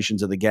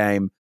limitations of the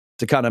game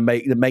to kind of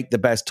make the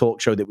best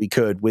talk show that we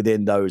could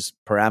within those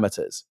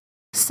parameters.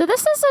 So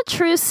this is a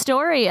true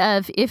story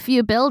of if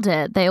you build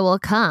it, they will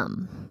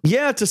come.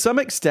 Yeah, to some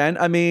extent.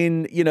 I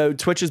mean,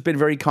 Twitch has been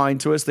very kind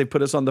to us. They've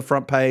put us on the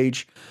front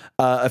page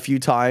a few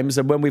times.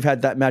 And when we've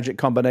had that magic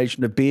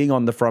combination of being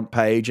on the front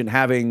page and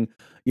having,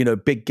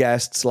 big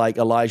guests like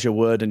Elijah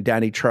Wood and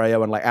Danny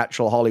Trejo and like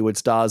actual Hollywood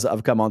stars that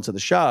have come onto the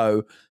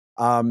show,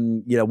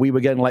 we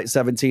were getting like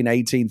 17,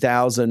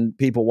 18,000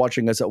 people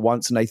watching us at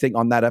once. And I think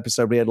on that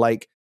episode, we had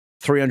like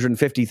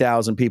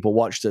 350,000 people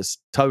watched us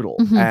total.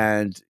 Mm-hmm.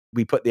 And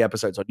we put the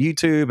episodes on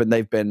YouTube and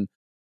they've been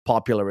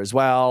popular as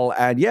well.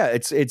 And yeah,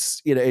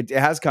 it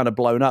has kind of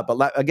blown up.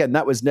 But again,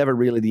 that was never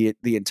really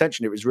the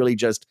intention. It was really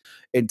just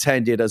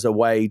intended as a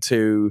way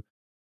to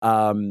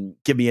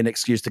give me an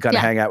excuse to kind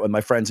of hang out with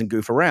my friends and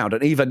goof around.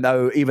 And even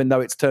though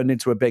it's turned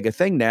into a bigger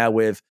thing now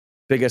with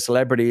bigger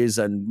celebrities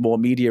and more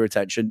media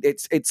attention,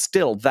 it's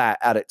still that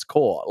at its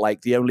core.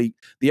 Like the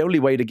only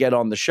way to get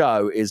on the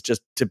show is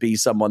just to be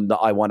someone that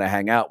I want to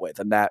hang out with.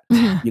 And that,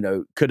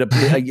 could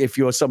if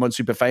you're someone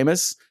super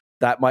famous,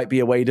 that might be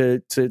a way to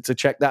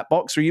check that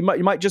box, or you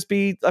might just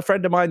be a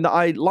friend of mine that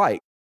I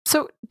like.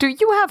 So do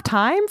you have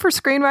time for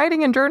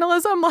screenwriting and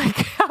journalism? Like,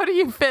 how do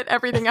you fit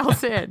everything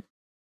else in?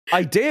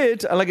 I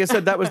did. Like I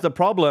said, that was the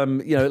problem.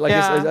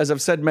 As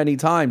I've said many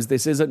times,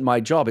 this isn't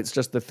my job. It's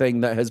just the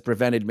thing that has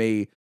prevented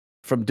me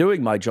from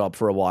doing my job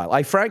for a while.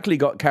 I frankly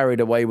got carried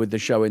away with the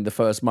show in the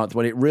first month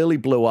when it really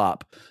blew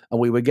up and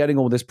we were getting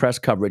all this press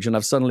coverage, and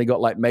I've suddenly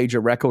got like major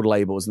record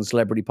labels and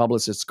celebrity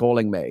publicists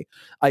calling me.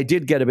 I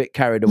did get a bit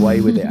carried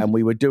away with it, and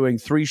we were doing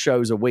 3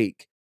 shows a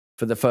week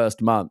for the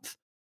first month,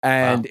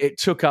 and it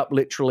took up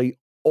literally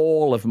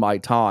all of my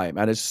time.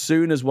 And as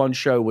soon as one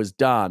show was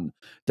done,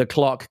 the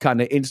clock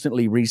kind of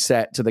instantly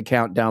reset to the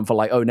countdown for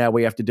like, oh, now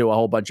we have to do a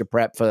whole bunch of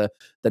prep for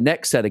the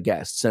next set of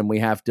guests, and we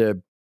have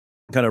to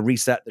kind of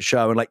reset the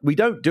show. And like, we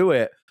don't do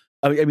it.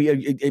 I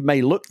mean, it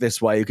may look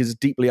this way because it's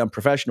deeply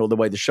unprofessional the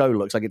way the show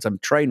looks, like it's a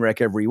train wreck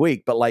every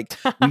week. But like,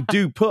 we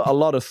do put a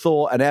lot of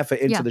thought and effort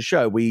into the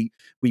show. We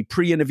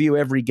pre-interview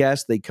every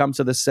guest. They come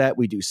to the set.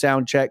 We do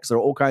sound checks. There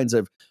are all kinds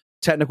of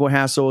technical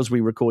hassles.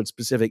 We record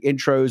specific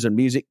intros and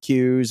music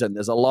cues, and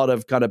there's a lot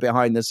of kind of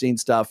behind the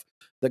scenes stuff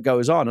that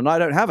goes on. And I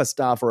don't have a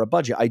staff or a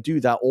budget. I do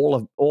that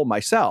all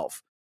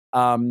myself.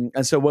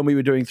 And so when we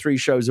were doing 3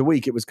 shows a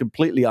week, it was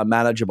completely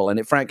unmanageable. And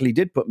it frankly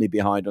did put me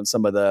behind on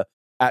some of the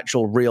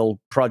actual real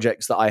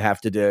projects that I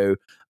have to do.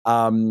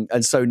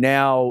 And so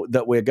now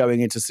that we're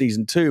going into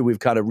season 2, we've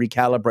kind of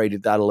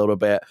recalibrated that a little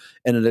bit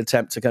in an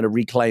attempt to kind of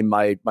reclaim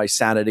my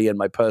sanity and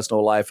my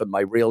personal life and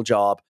my real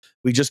job.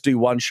 We just do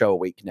 1 show a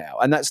week now.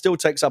 And that still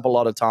takes up a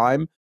lot of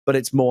time, but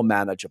it's more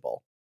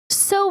manageable.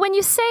 So when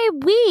you say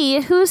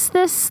we, who's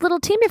this little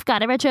team you've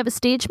got? I read you have a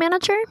stage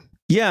manager?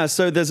 Yeah,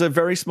 so there's a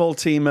very small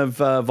team of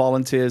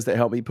volunteers that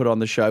help me put on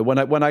the show.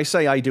 When I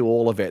say I do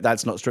all of it,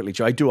 that's not strictly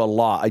true. I do a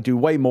lot. I do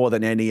way more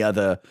than any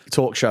other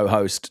talk show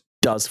host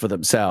does for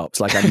themselves.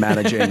 Like I'm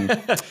managing.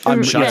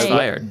 Shots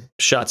fired.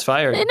 Shots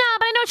fired. No, but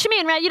I know what you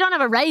mean, right? You don't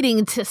have a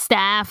writing to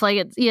staff. Like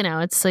it's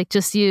it's like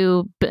just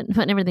you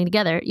putting everything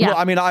together. Yeah. Well,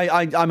 I mean,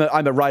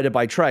 I'm a writer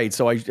by trade,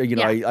 so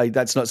I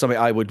that's not something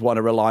I would want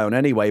to rely on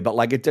anyway. But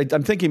like,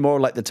 I'm thinking more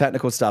like the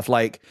technical stuff.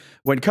 Like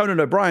when Conan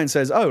O'Brien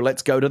says, "Oh,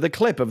 let's go to the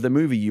clip of the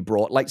movie you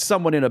brought," like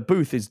someone in a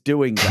booth is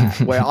doing that,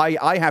 where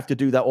I have to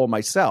do that all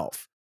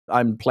myself.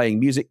 I'm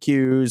playing music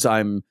cues.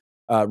 I'm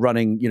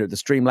running, the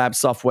Streamlabs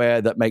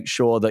software that makes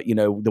sure that,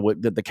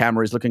 the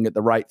camera is looking at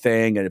the right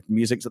thing and if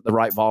music's at the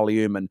right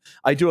volume. And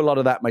I do a lot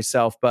of that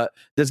myself, but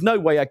there's no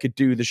way I could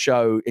do the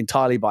show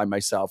entirely by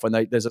myself.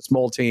 And there's a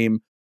small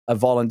team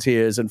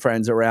volunteers and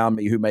friends around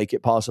me who make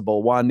it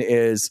possible. One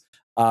is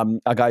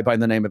a guy by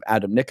the name of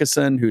Adam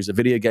Nickerson, who's a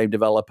video game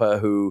developer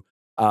who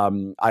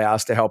I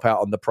asked to help out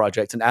on the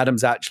project. And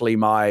Adam's actually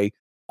my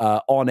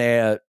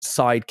on-air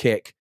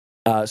sidekick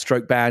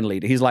stroke band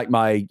leader. He's like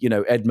my,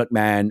 Ed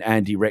McMahon,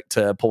 Andy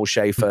Richter, Paul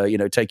Schaefer,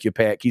 take your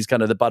pick. He's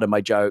kind of the butt of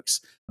my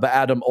jokes. But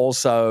Adam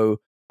also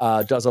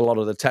does a lot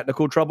of the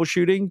technical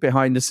troubleshooting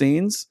behind the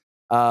scenes.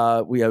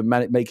 We are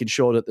making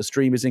sure that the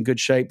stream is in good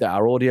shape, that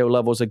our audio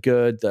levels are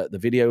good, that the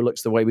video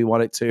looks the way we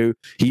want it to.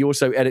 He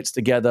also edits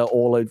together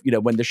all of,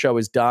 when the show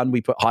is done, we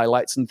put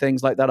highlights and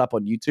things like that up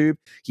on YouTube.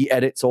 He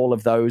edits all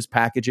of those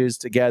packages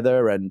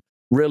together and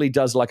really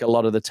does like a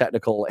lot of the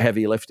technical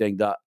heavy lifting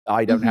that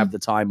I don't have the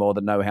time or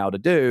the know-how to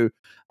do.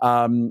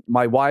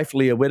 My wife,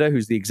 Leah Witter,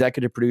 who's the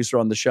executive producer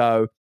on the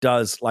show,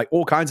 does like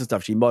all kinds of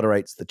stuff. She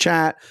moderates the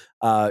chat.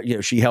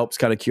 She helps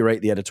kind of curate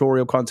the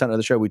editorial content of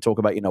the show. We talk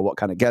about, what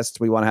kind of guests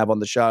we want to have on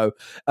the show.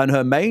 And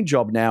her main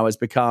job now has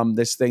become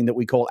this thing that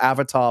we call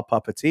Avatar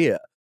Puppeteer.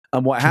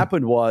 And what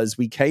happened was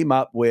we came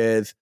up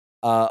with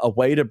a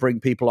way to bring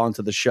people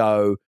onto the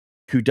show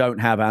who don't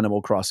have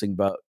Animal Crossing,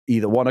 but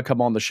either want to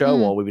come on the show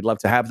or we would love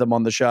to have them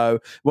on the show.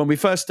 When we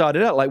first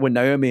started out, like when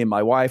Naomi and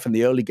my wife and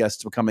the early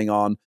guests were coming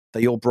on,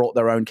 they all brought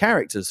their own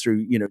characters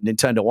through,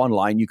 Nintendo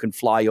Online. You can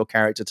fly your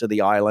character to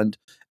the island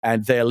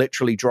and they're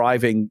literally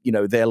driving,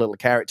 their little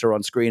character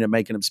on screen and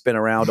making them spin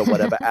around or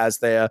whatever as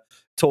they're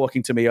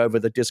talking to me over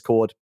the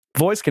Discord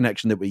voice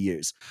connection that we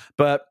use.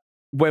 But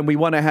when we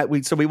want to have,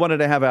 we wanted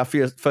to have our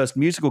first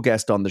musical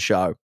guest on the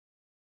show.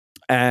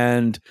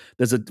 And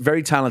there's a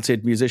very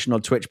talented musician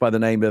on Twitch by the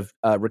name of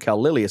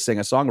Raquel Lilly, a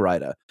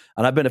singer-songwriter.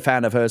 And I've been a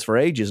fan of hers for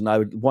ages, and I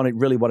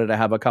really wanted to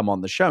have her come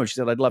on the show. And she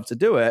said, I'd love to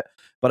do it,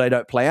 but I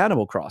don't play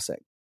Animal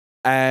Crossing.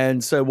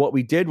 And so what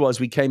we did was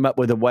we came up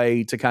with a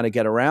way to kind of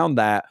get around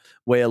that,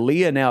 where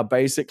Leah now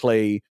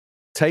basically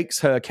takes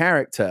her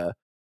character.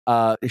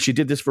 She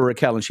did this for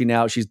Raquel, and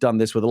she's done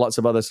this with lots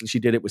of others. She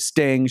did it with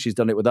Sting. She's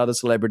done it with other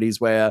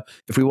celebrities where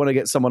if we want to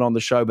get someone on the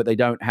show, but they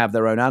don't have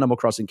their own Animal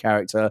Crossing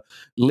character,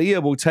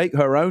 Leah will take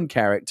her own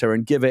character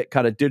and give it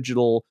kind of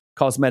digital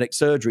cosmetic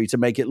surgery to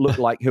make it look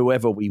like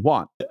whoever we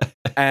want.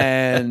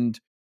 And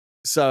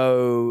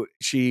so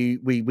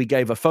we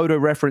gave a photo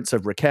reference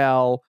of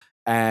Raquel,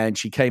 and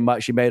she came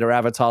up, she made her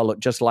avatar look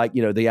just like,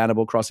 the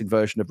Animal Crossing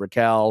version of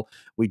Raquel.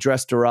 We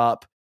dressed her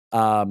up.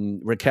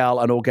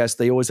 Raquel and all guests,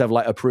 they always have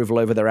like approval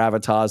over their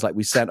avatars. Like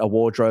we sent a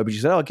wardrobe and she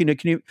said,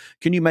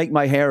 can you make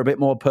my hair a bit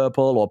more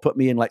purple or put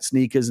me in like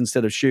sneakers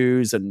instead of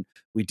shoes? And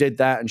we did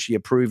that and she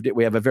approved it.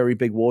 We have a very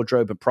big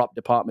wardrobe and prop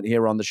department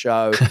here on the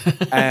show.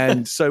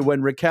 And so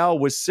when Raquel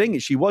was singing,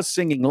 she was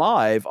singing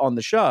live on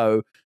the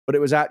show, but it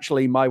was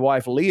actually my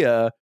wife,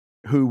 Leah,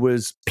 who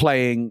was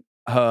playing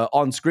her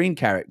on-screen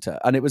character.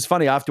 And it was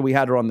funny, after we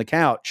had her on the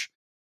couch,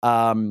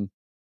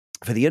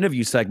 for the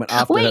interview segment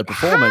after her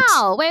performance.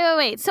 How?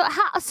 Wait.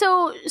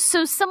 So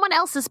someone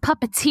else is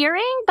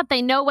puppeteering, but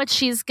they know what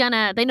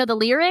they know the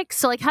lyrics.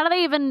 So like, how do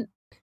they even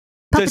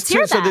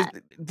puppeteer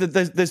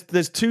that?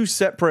 There's two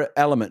separate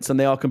elements, and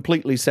they are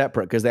completely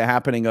separate because they're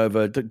happening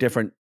over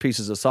different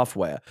pieces of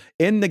software.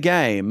 In the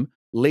game,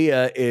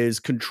 Leah is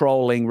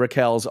controlling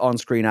Raquel's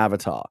on-screen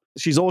avatar.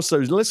 She's also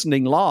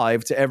listening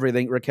live to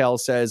everything Raquel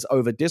says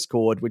over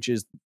Discord, which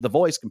is the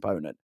voice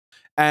component.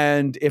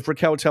 And if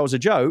Raquel tells a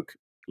joke,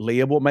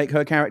 Leah will make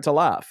her character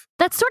laugh.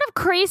 That's sort of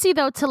crazy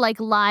though, to like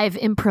live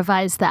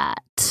improvise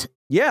that.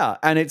 Yeah,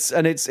 and it's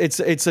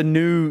a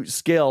new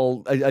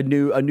skill, a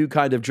new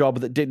kind of job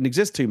that didn't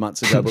exist 2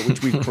 months ago, but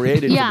which we've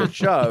created for the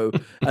show.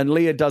 And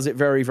Leah does it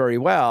very, very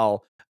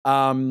well.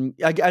 And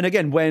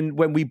again, when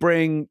we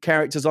bring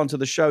characters onto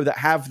the show that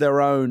have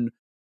their own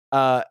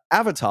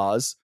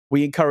avatars,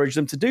 we encourage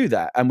them to do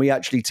that. And we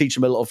actually teach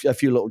them a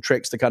few little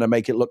tricks to kind of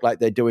make it look like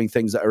they're doing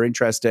things that are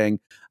interesting.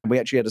 And we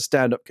actually had a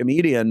stand-up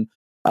comedian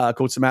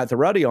called Samantha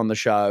Ruddy on the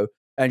show,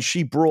 and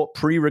she brought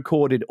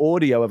pre-recorded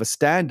audio of a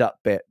stand-up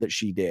bit that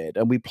she did.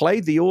 And we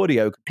played the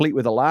audio complete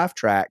with a laugh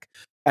track.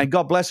 And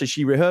God bless her,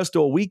 she rehearsed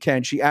all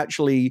weekend. She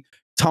actually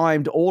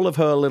timed all of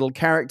her little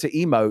character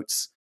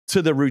emotes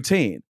to the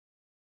routine.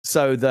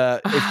 So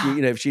that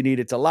if she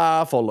needed to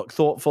laugh or look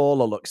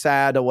thoughtful or look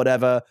sad or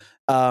whatever,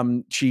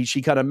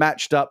 she kind of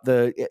matched up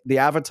the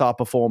avatar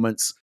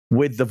performance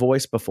with the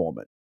voice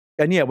performance.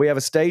 And yeah, we have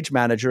a stage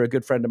manager, a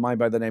good friend of mine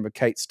by the name of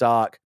Kate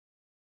Stark,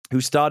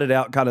 who started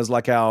out kind of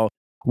like our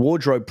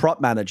wardrobe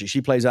prop manager.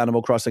 She plays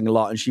Animal Crossing a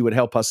lot, and she would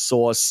help us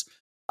source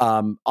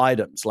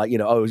items. Like,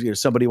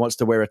 somebody wants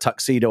to wear a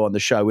tuxedo on the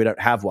show. We don't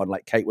have one.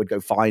 Like Kate would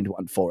go find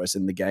one for us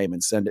in the game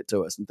and send it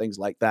to us and things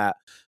like that.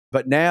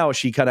 But now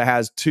she kind of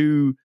has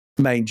two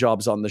main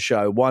jobs on the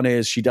show. One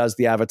is she does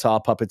the avatar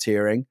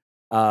puppeteering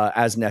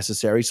as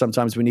necessary.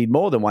 Sometimes we need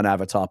more than one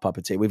avatar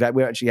puppeteer.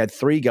 We actually had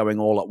 3 going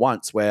all at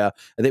once, where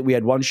I think we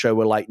had one show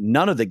where like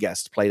none of the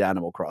guests played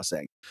Animal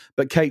Crossing.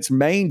 But Kate's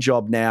main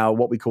job now,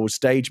 what we call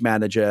stage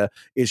manager,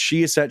 is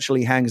she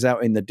essentially hangs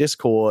out in the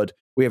Discord.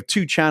 We have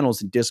 2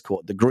 channels in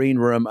Discord, the Green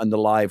Room and the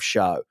live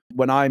show.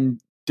 When I'm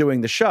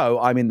doing the show,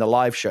 I'm in the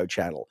live show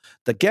channel.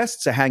 The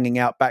guests are hanging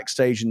out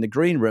backstage in the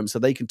green room so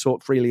they can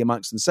talk freely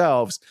amongst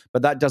themselves,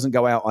 but that doesn't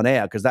go out on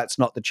air because that's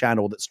not the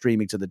channel that's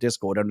streaming to the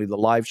Discord, only the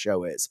live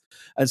show is.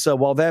 And so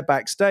while they're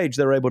backstage,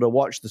 they're able to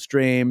watch the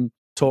stream,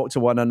 talk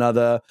to one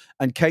another,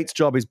 and Kate's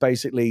job is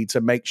basically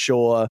to make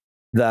sure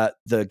that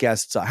the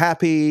guests are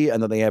happy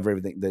and that they have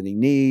everything that they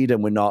need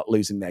and we're not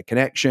losing their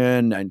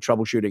connection and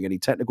troubleshooting any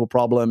technical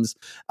problems.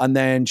 And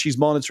then she's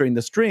monitoring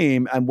the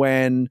stream, and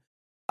when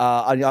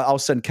I'll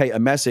send Kate a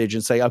message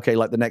and say, okay,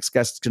 like the next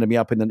guest is going to be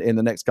up in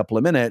the next couple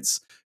of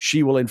minutes,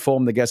 she will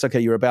inform the guests, okay,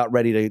 you're about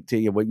ready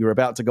you're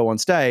about to go on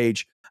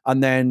stage.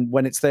 And then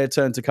when it's their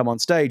turn to come on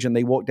stage and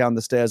they walk down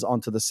the stairs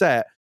onto the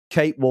set,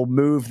 Kate will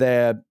move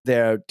their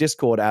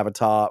Discord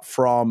avatar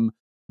from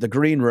the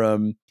green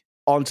room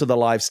onto the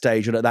live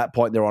stage, and at that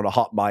point they're on a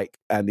hot mic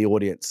and the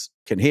audience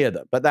can hear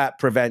them. But that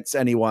prevents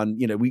anyone,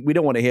 we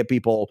don't want to hear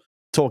people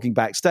talking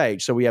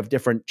backstage, so we have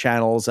different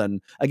channels.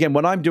 And again,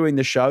 when I'm doing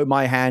the show,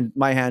 my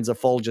hands are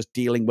full just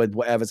dealing with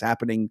whatever's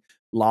happening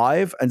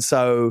live, and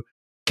so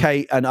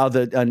Kate and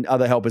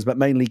other helpers, but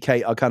mainly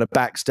Kate, are kind of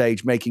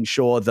backstage making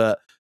sure that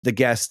the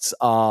guests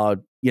are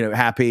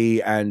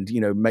happy and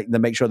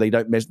make sure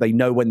they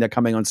know when they're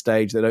coming on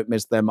stage, they don't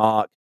miss their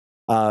mark.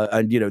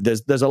 And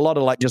there's a lot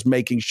of like just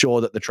making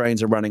sure that the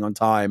trains are running on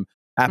time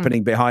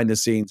happening behind the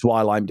scenes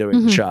while I'm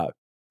doing the show.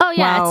 Oh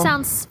yeah, Wow. It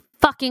sounds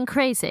fucking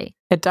crazy.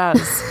 It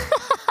does.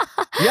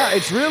 Yeah,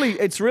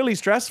 it's really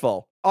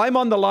stressful. I'm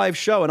on the live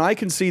show and I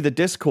can see the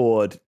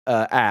Discord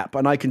app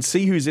and I can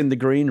see who's in the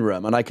green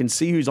room and I can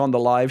see who's on the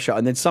live show.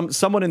 And then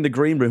someone in the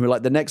green room who,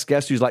 like, the next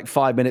guest who's like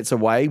 5 minutes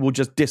away will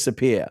just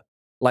disappear.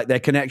 Like their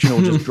connection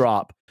will just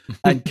drop.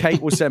 And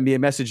Kate will send me a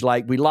message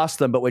like, we lost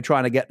them, but we're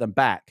trying to get them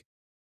back.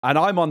 And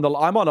I'm on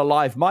a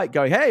live mic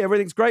going, hey,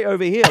 everything's great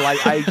over here.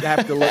 Like I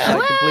have to look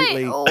like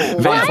completely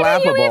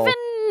unflappable.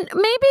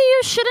 Maybe you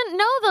shouldn't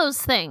know those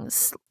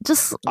things.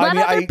 Just let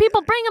other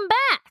people bring them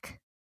back.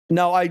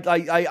 No,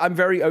 I'm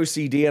very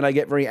OCD and I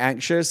get very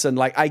anxious, and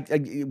like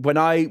when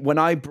I bring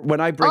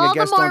all a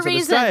guest the more onto the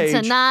reason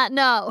stage, to not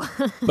know.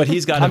 But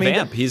he's got to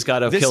vamp. He's got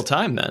to kill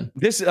time then.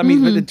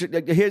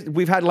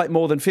 We've had like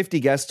more than 50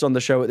 guests on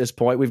the show at this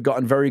point. We've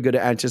gotten very good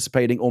at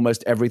anticipating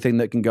almost everything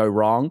that can go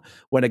wrong.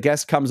 When a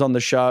guest comes on the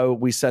show,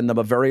 we send them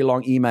a very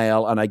long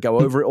email and I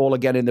go over it all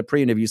again in the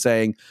pre-interview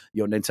saying,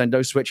 your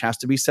Nintendo Switch has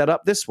to be set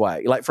up this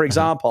way. Like, for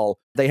example,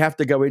 they have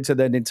to go into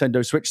their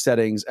Nintendo Switch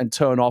settings and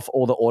turn off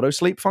all the auto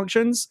sleep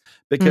functions,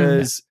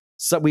 because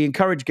so we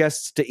encourage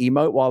guests to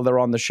emote while they're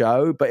on the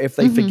show. But if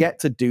they forget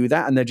to do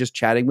that and they're just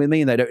chatting with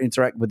me and they don't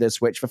interact with their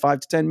Switch for 5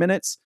 to 10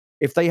 minutes,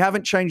 if they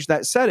haven't changed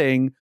that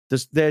setting,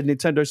 their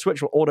Nintendo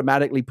Switch will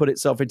automatically put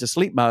itself into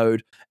sleep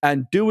mode.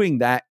 And doing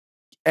that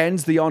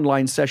ends the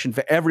online session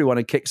for everyone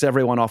and kicks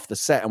everyone off the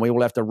set. And we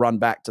all have to run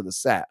back to the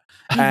set.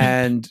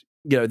 And,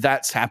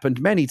 that's happened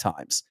many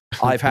times.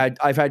 I've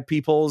had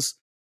people's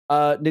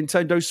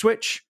Nintendo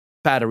Switch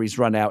batteries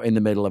run out in the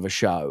middle of a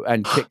show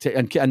and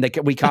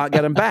we can't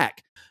get them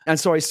back. And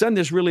so I send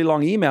this really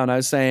long email and I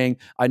was saying,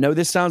 I know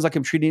this sounds like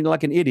I'm treating you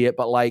like an idiot,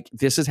 but like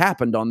this has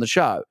happened on the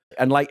show.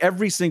 And like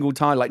every single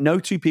time, like no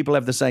two people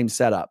have the same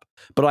setup.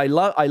 But I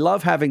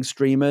love having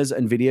streamers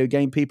and video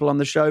game people on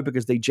the show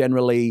because they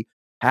generally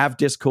have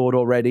Discord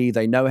already.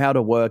 They know how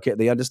to work it.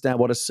 They understand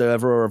what a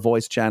server or a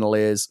voice channel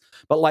is.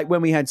 But like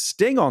when we had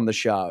Sting on the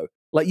show,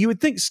 like you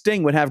would think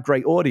Sting would have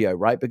great audio,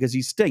 right? Because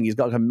he's Sting. He's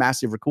got a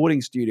massive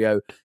recording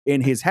studio in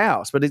his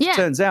house. But it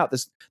turns out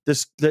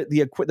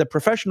the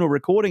professional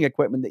recording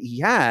equipment that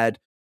he had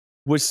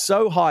was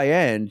so high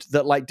end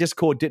that like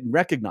Discord didn't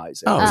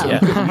recognize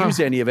it. He couldn't use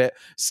any of it.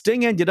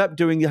 Sting ended up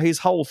doing his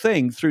whole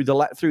thing through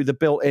the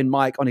built-in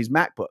mic on his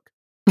MacBook.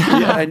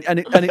 And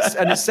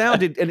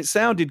it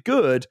sounded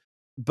good.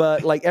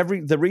 But like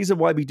the reason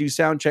why we do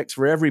sound checks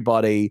for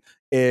everybody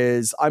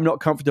is I'm not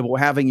comfortable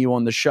having you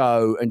on the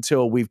show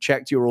until we've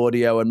checked your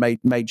audio and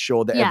made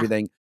sure that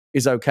everything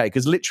is okay.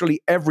 Because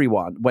literally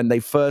everyone, when they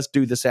first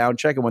do the sound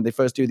check and when they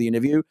first do the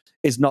interview,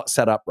 is not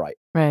set up right.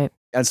 Right.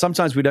 And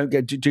sometimes we don't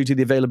get, due to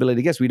the availability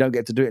of guests, we don't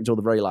get to do it until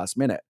the very last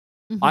minute.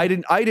 I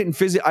didn't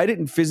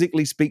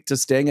physically speak to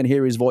Sting and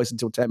hear his voice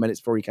until 10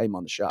 minutes before he came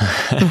on the show.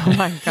 Oh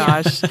my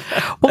gosh.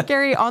 Well,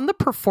 Gary, on the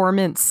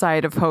performance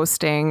side of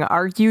hosting,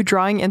 are you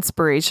drawing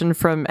inspiration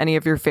from any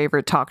of your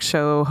favorite talk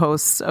show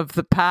hosts of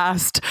the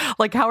past?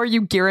 Like, how are you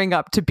gearing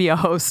up to be a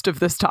host of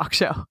this talk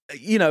show?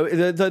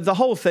 The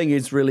whole thing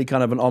is really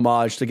kind of an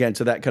homage to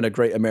that kind of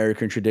great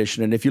American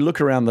tradition. And if you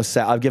look around the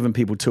set, I've given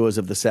people tours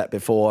of the set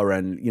before,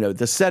 and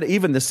the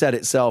set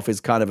itself is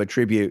kind of a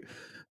tribute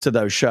to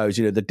those shows.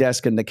 The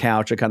desk and the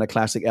couch are kind of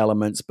classic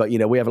elements, but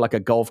we have like a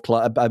golf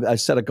club, a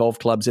set of golf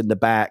clubs in the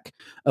back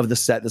of the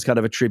set that's kind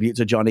of a tribute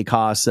to Johnny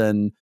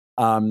Carson.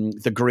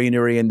 The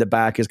greenery in the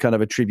back is kind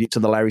of a tribute to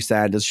the Larry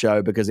Sanders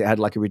Show because it had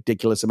like a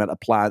ridiculous amount of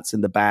plants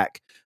in the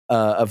back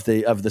of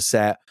the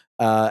set.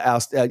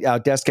 Our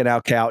desk and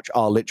our couch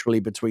are literally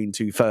between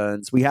two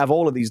ferns. We have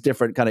all of these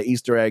different kind of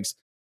Easter eggs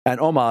and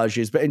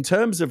homages, but in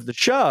terms of the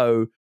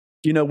show,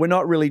 we're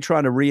not really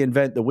trying to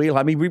reinvent the wheel.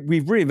 I mean,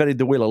 we've reinvented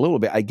the wheel a little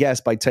bit, I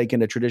guess, by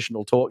taking a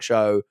traditional talk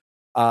show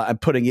and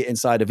putting it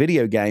inside a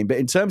video game. But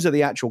in terms of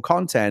the actual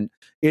content,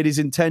 it is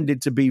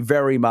intended to be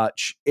very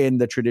much in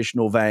the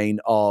traditional vein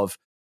of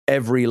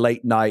every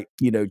late night,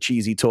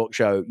 cheesy talk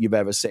show you've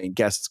ever seen.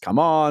 Guests come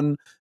on.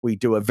 We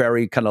do a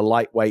very kind of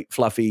lightweight,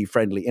 fluffy,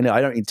 friendly.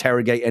 I don't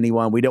interrogate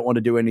anyone. We don't want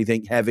to do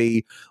anything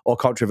heavy or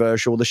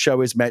controversial. The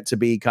show is meant to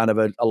be kind of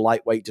a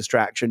lightweight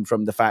distraction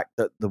from the fact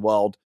that the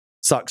world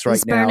sucks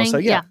right now. So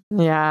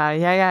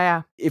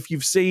yeah. If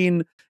you've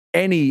seen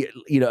any,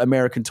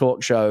 American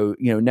talk show,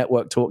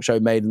 network talk show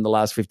made in the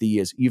last 50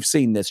 years, you've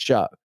seen this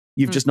show.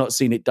 You've just not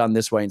seen it done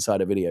this way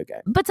inside a video game.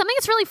 But something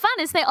that's really fun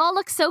is they all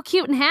look so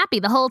cute and happy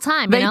the whole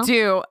time. They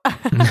do.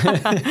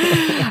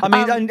 I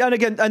mean, and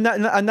again,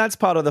 and that's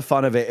part of the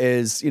fun of it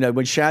is,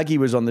 when Shaggy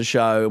was on the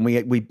show and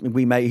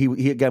we made,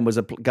 he again was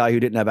a guy who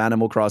didn't have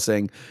Animal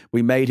Crossing.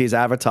 We made his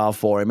avatar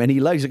for him, and he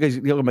goes,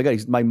 oh my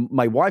God,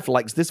 my wife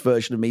likes this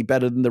version of me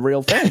better than the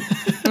real thing.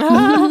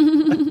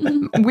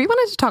 We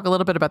wanted to talk a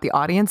little bit about the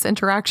audience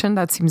interaction.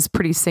 That seems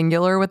pretty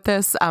singular with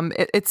this.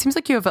 It seems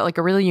like you have a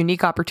really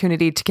unique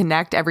opportunity to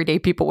connect everyday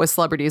people with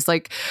celebrities.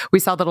 Like we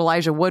saw that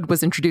Elijah Wood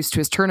was introduced to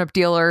his turnip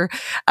dealer.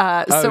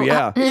 So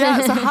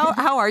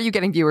how are you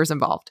getting viewers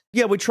involved?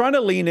 Yeah, we're trying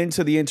to lean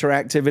into the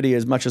interactivity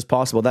as much as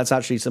possible. That's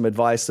actually some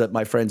advice that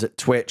my friends at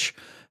Twitch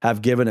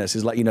have given us,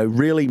 is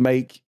really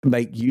make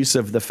use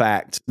of the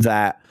fact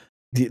that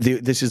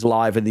this is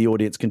live and the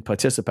audience can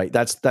participate.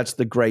 That's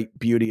the great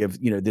beauty of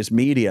this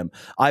medium.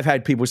 I've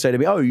had people say to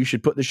me, "Oh, you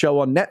should put the show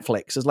on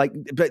Netflix." It's like,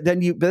 but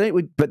then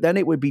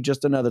it would be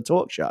just another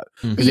talk show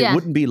because it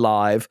wouldn't be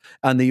live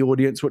and the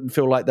audience wouldn't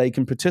feel like they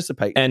can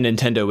participate. And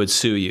Nintendo would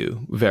sue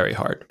you very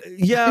hard.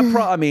 Yeah,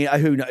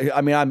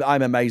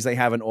 I'm amazed they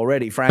haven't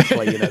already,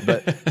 frankly.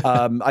 But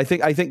I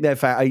think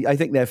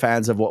they're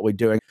fans of what we're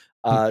doing.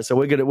 So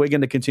we're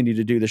gonna continue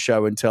to do the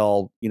show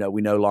until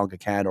we no longer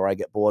can, or I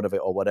get bored of it,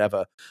 or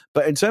whatever.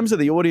 But in terms of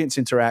the audience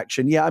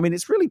interaction,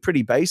 it's really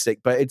pretty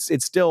basic, but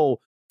it's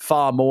still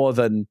far more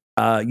than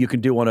you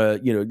can do on a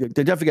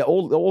Don't forget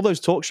all those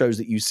talk shows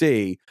that you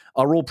see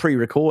are all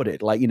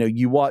pre-recorded. Like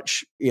you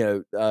watch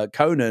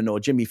Conan or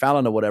Jimmy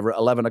Fallon or whatever at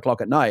 11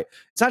 o'clock at night.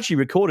 It's actually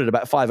recorded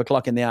about 5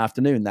 o'clock in the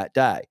afternoon that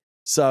day.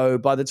 So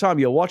by the time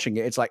you're watching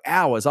it, it's like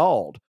hours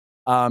old.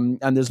 And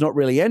there's not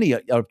really any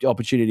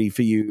opportunity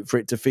for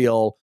it to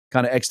feel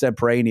kind of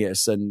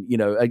extemporaneous, and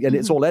and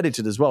it's all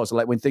edited as well. So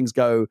like when things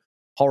go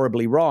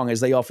horribly wrong, as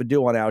they often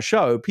do on our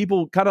show,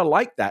 people kind of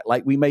like that.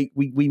 Like we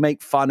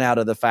make fun out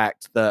of the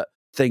fact that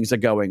things are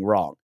going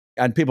wrong,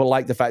 and people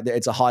like the fact that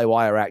it's a high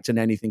wire act and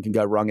anything can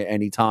go wrong at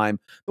any time.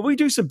 But we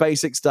do some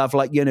basic stuff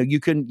like you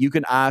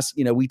can ask.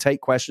 We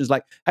take questions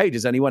like, "Hey,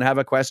 does anyone have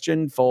a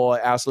question for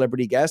our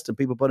celebrity guest?" And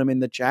people put them in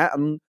the chat,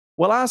 and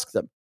we'll ask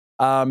them.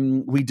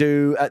 We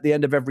do, at the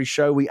end of every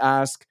show, we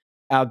ask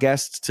our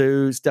guests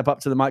to step up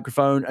to the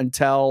microphone and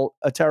tell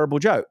a terrible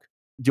joke.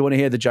 Do you want to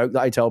hear the joke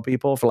that I tell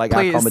people for like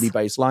our comedy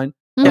baseline?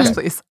 Yes,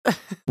 please.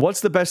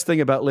 What's the best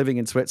thing about living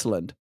in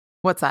Switzerland?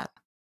 What's that?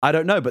 I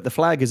don't know, but the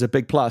flag is a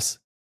big plus.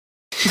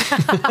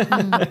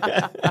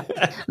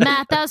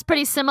 Matt, that was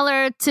pretty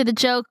similar to the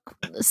joke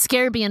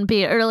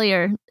Scarebnb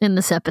earlier in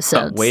this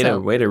episode. Way to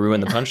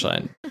ruin the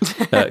punchline.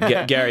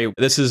 Gary,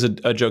 this is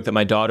a joke that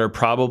my daughter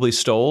probably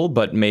stole,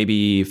 but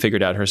maybe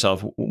figured out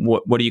herself.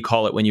 What do you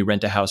call it when you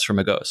rent a house from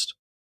a ghost?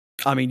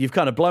 I mean, you've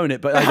kind of blown it,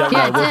 but I don't know.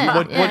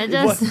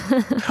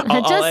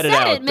 I'll edit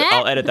out.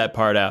 I'll edit that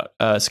part out.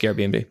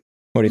 Scarebnb.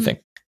 What do you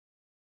think?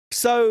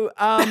 So,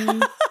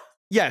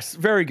 yes,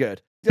 very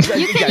good.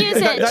 You can use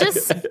it.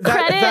 Just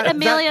credit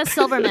Amelia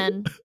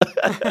Silverman.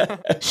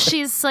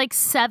 She's like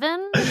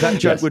 7. That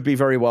joke would be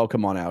very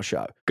welcome on our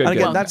show. Good, and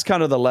again, that's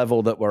kind of the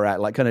level that we're at,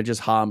 like kind of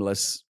just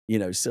harmless,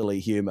 silly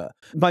humor.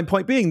 My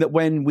point being that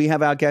when we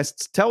have our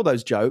guests tell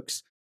those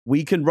jokes,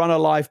 we can run a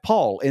live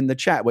poll in the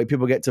chat where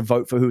people get to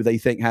vote for who they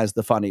think has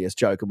the funniest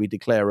joke, and we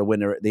declare a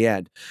winner at the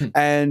end.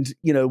 And,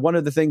 one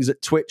of the things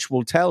that Twitch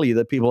will tell you,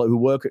 that people who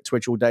work at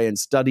Twitch all day and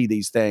study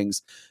these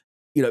things,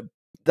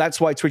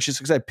 that's why Twitch is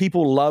success.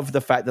 People love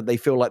the fact that they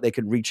feel like they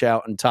can reach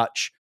out and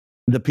touch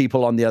the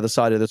people on the other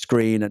side of the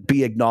screen and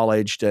be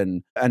acknowledged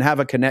and have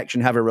a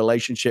connection, have a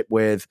relationship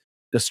with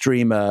the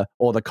streamer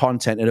or the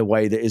content in a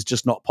way that is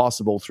just not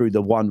possible through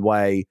the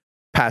one-way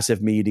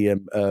passive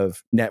medium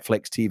of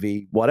Netflix,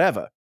 TV,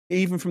 whatever.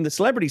 Even from the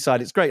celebrity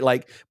side, it's great.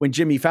 Like when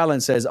Jimmy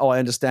Fallon says, "Oh, I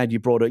understand you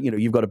brought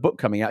you've got a book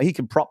coming out," he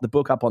can prop the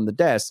book up on the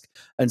desk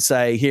and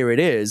say, "Here it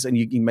is," and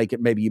you can make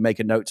it. Maybe you make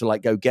a note to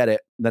like go get it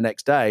the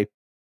next day.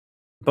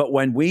 But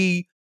when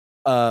we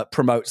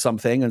promote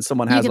something and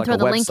someone has like a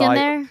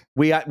website,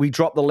 we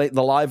drop the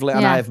live link,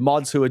 and I have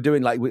mods who are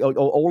doing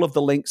all of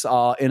the links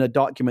are in a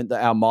document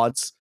that our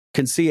mods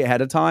can see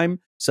ahead of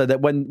time, so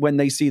that when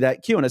they see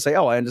that queue and I say,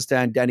 "Oh, I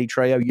understand, Danny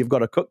Trejo, you've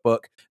got a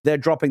cookbook," they're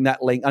dropping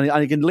that link, and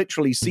I can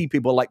literally see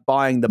people like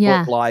buying the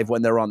book live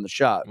when they're on the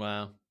show.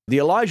 Wow. The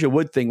Elijah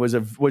Wood thing was a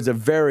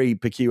very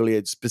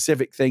peculiar,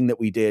 specific thing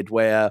that we did,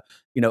 where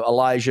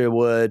Elijah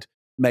Wood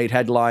made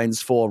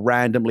headlines for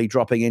randomly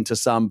dropping into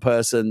some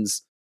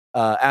person's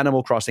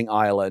Animal Crossing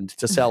island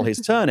to sell his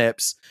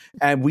turnips,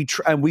 and we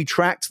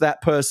tracked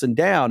that person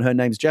down. Her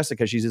name's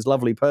Jessica. She's this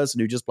lovely person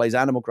who just plays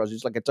Animal Crossing.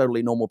 She's like a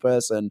totally normal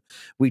person.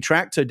 We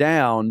tracked her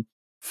down,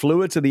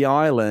 flew her to the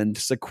island,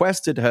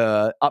 sequestered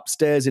her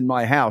upstairs in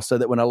my house so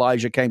that when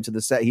Elijah came to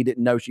the set, he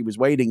didn't know she was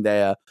waiting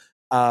there.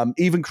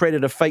 Even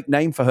created a fake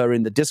name for her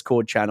in the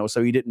Discord channel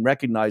so he didn't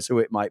recognize who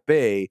it might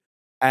be.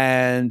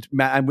 And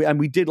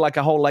we did like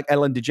a whole like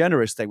Ellen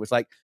DeGeneres thing. It was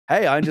like,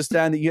 hey, I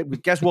understand that you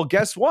guess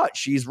what?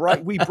 She's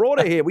right. We brought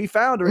her here. We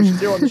found her and she's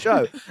here on the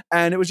show.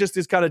 And it was just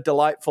this kind of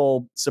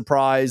delightful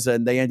surprise.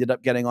 And they ended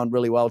up getting on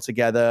really well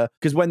together.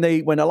 Because when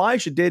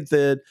Elijah did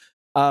the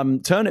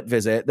turnip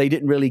visit, they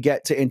didn't really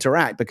get to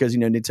interact because,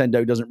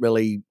 Nintendo doesn't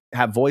really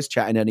have voice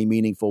chat in any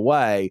meaningful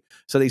way.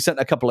 So they sent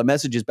a couple of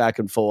messages back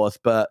and forth,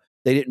 but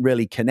they didn't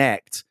really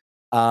connect.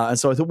 And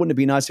so I thought, wouldn't it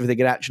be nice if they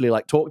could actually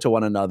like talk to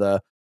one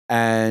another?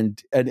 And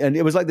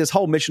it was like this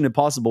whole Mission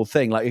Impossible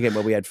thing, like again,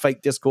 where we had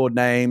fake Discord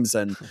names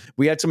and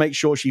we had to make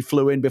sure she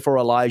flew in before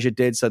Elijah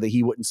did so that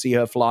he wouldn't see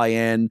her fly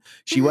in.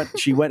 She went,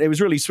 it was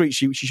really sweet.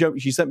 She sent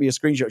me a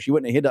screenshot. She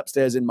went and hid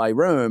upstairs in my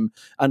room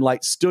and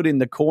like stood in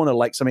the corner,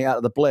 like something out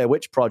of the Blair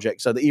Witch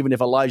Project, so that even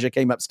if Elijah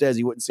came upstairs,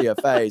 he wouldn't see her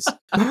face.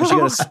 She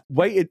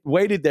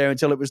waited there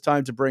until it was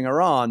time to bring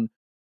her on.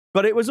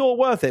 But it was all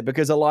worth it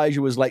because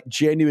Elijah was like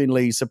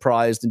genuinely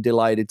surprised and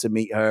delighted to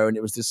meet her. And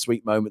it was this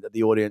sweet moment that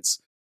the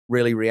audience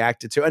really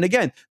reacted to. And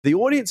again, the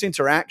audience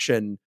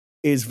interaction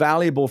is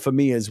valuable for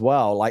me as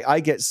well. Like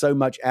I get so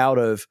much out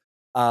of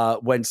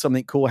when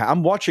something cool happens.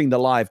 I'm watching the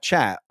live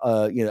chat,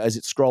 as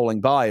it's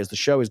scrolling by, as the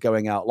show is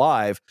going out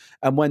live.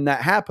 And when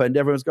that happened,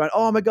 everyone's going,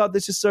 oh my God,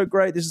 this is so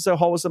great. This is so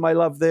wholesome. I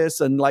love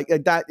this. And like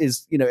that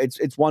is,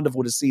 it's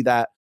wonderful to see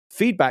that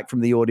feedback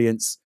from the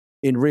audience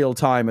in real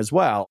time as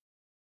well.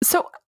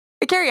 So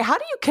Gary, how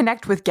do you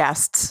connect with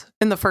guests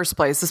in the first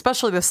place,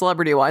 especially the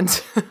celebrity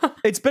ones?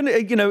 It's been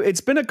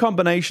a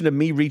combination of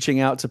me reaching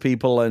out to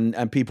people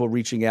and people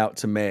reaching out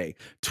to me.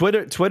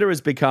 Twitter has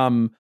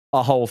become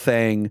a whole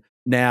thing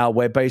now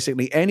where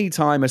basically any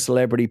time a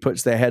celebrity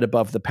puts their head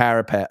above the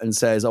parapet and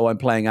says, oh, I'm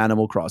playing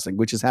Animal Crossing,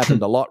 which has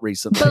happened a lot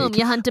recently. Boom,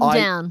 you hunt them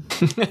down.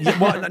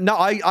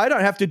 I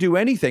don't have to do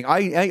anything.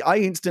 I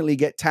instantly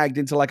get tagged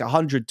into like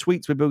 100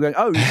 tweets with people going,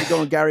 oh, you should go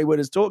on Gary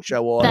Whitta's talk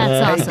show, or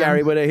That's hey, awesome.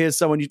 Gary Whitta, here's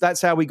someone. That's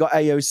how we got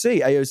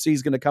AOC. AOC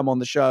is going to come on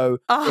the show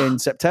in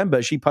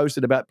September. She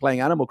posted about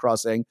playing Animal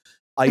Crossing.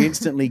 I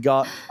instantly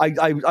got,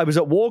 I was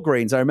at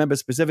Walgreens. I remember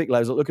specifically, I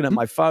was looking at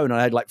my phone and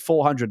I had like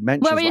 400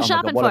 mentions. What were you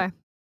shopping for?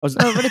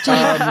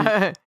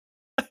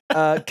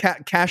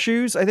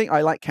 Cashews. I think I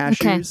like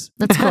cashews. Okay,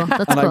 that's cool.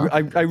 That's cool.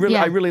 I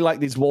really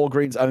like these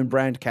Walgreens own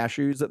brand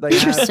cashews that they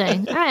have.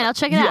 Interesting. All right, I'll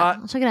check it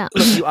out.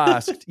 Look,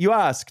 you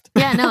asked.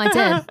 Yeah, no, I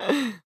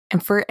did.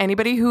 And for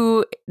anybody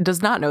who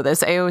does not know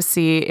this,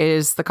 AOC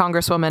is the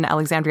Congresswoman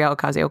Alexandria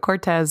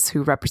Ocasio-Cortez,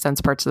 who represents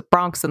parts of the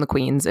Bronx and the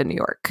Queens in New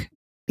York.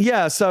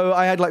 Yeah, so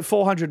I had like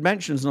 400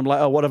 mentions, and I'm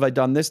like, oh, what have I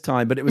done this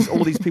time? But it was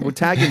all these people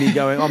tagging me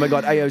going, oh my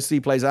God,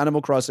 AOC plays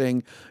Animal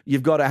Crossing.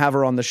 You've got to have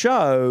her on the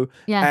show.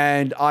 Yeah.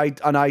 And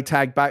I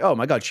tagged back, oh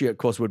my God, she of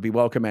course would be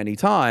welcome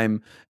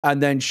anytime.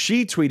 And then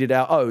she tweeted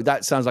out, oh,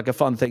 that sounds like a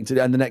fun thing to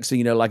do. And the next thing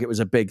you know, like it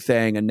was a big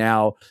thing. And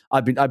now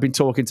I've been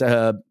talking to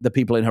her, the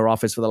people in her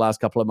office for the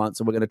last couple of months,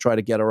 and we're going to try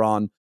to get her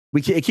on.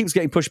 It keeps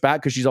getting pushed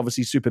back because she's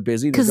obviously super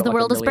busy. Because the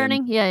world is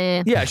burning?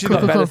 Yeah. Yeah, she's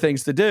got better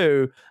things to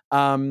do.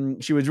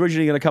 She was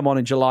originally going to come on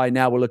in July.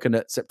 Now we're looking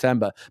at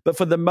September. But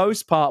for the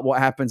most part, what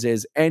happens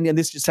is, and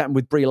this just happened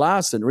with Brie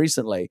Larson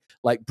recently.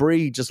 Like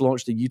Brie just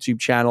launched a YouTube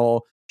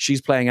channel.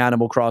 She's playing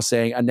Animal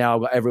Crossing. And now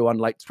I've got everyone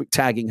like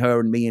tagging her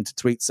and me into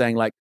tweets saying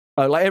like,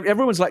 oh, like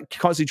everyone's like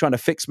constantly trying to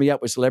fix me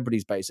up with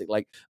celebrities, basically.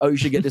 Like, oh, you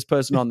should get this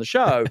person on the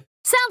show.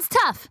 Sounds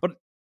tough. But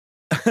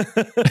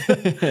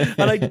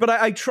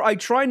I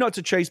try not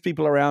to chase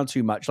people around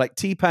too much. Like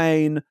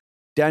T-Pain,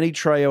 Danny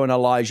Trejo, and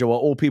Elijah were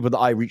all people that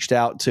I reached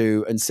out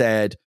to and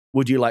said,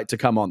 would you like to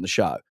come on the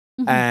show?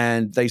 Mm-hmm.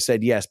 And they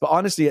said yes. But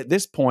honestly, at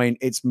this point,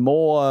 it's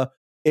more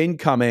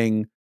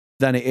incoming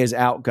than it is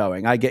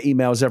outgoing. I get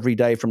emails every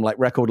day from like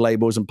record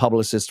labels and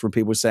publicists from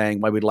people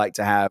saying, well, we'd like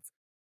to have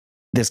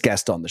this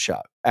guest on the show.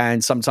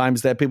 And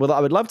sometimes they're people that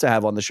I would love to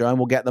have on the show and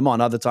we'll get them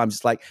on. Other times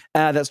it's like,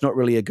 that's not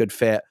really a good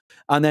fit.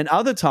 And then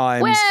other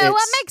times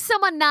what makes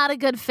someone not a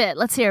good fit?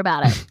 Let's hear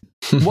about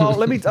it.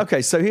 Well,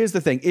 okay, so here's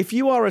the thing. If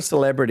you are a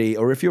celebrity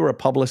or if you're a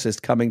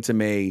publicist coming to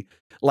me,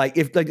 like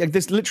if like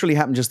this literally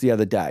happened just the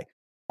other day.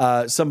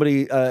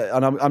 Somebody,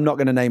 and I'm not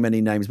going to name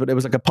any names, but it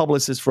was like a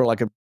publicist for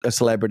like a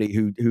celebrity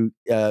who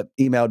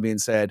emailed me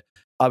and said,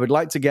 I would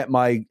like to get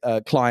my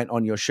client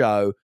on your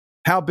show.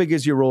 How big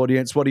is your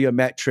audience? What are your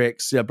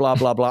metrics? Yeah, blah,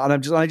 blah, blah.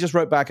 And I just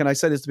wrote back and I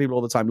say this to people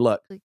all the time.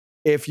 Look,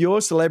 if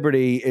your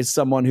celebrity is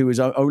someone who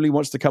only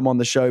wants to come on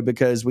the show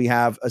because we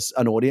have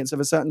an audience of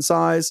a certain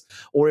size,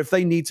 or if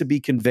they need to be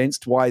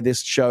convinced why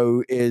this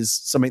show is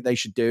something they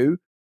should do,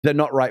 they're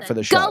not right for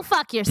the show. Go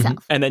fuck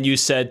yourself. And then you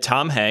said,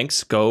 Tom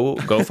Hanks, go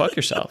fuck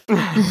yourself.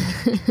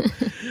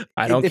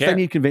 I don't care. If they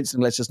need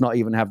convincing, let's just not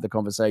even have the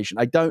conversation.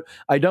 I don't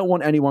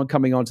want anyone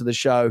coming onto the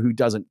show who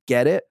doesn't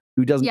get it,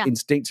 who doesn't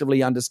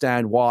instinctively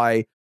understand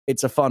why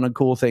it's a fun and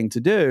cool thing to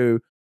do,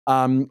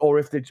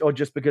 or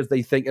just because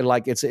they think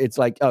like it's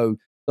like, oh,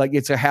 like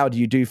it's a how do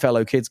you do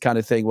fellow kids kind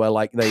of thing where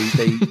like they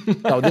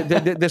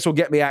this will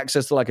get me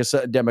access to like a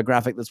certain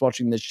demographic that's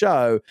watching this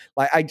show.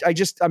 Like I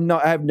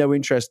have no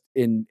interest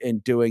in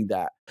doing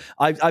that.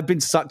 I've been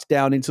sucked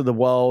down into the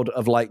world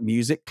of like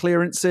music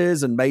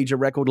clearances and major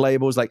record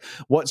labels. Like,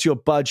 what's your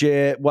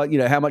budget? What,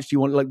 how much do you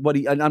want? Like,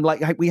 and I'm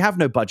like, hey, we have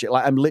no budget.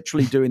 Like, I'm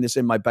literally doing this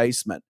in my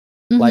basement.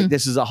 Like,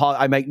 this is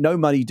I make no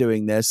money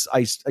doing this.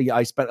 I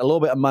spent a little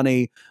bit of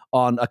money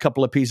on a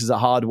couple of pieces of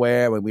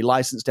hardware when we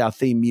licensed our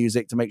theme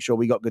music to make sure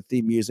we got good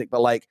theme music. But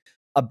like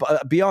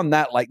beyond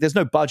that, like there's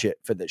no budget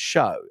for this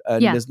show,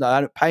 and I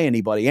don't pay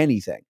anybody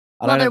anything.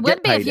 Well, there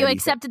would be if you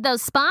accepted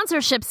those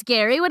sponsorships,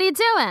 Gary. What are you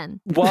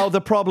doing? Well,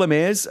 the problem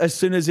is, as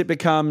soon as it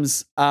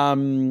becomes,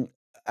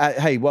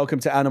 hey, welcome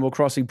to Animal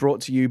Crossing,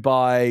 brought to you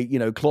by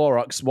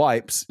Clorox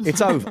wipes,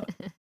 it's over.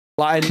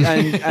 Like,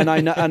 and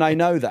I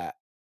know that.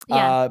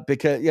 Yeah.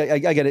 Because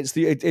again, it's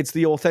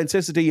the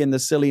authenticity and the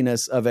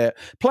silliness of it.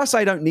 Plus,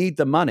 I don't need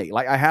the money.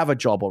 Like, I have a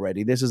job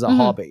already. This is a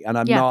hobby, and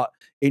I'm not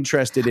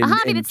interested in a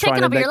hobby that's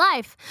taken over your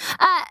life.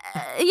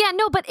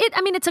 But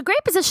it's a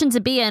great position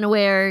to be in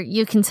where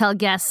you can tell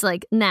guests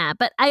like, nah.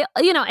 But I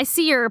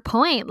see your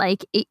point.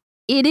 Like,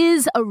 it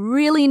is a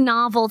really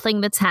novel thing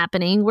that's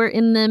happening. We're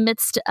in the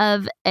midst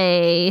of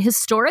a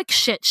historic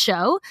shit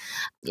show.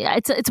 Yeah,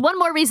 it's one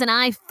more reason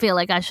I feel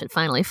like I should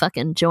finally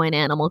fucking join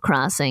Animal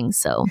Crossing.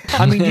 So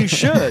I mean, you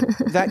should.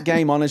 That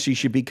game honestly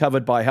should be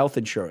covered by health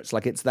insurance.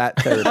 Like, it's that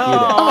therapeutic.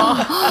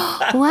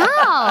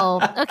 Wow.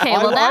 Okay.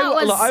 Well,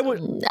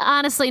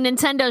 honestly,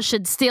 Nintendo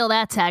should steal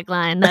that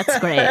tagline. That's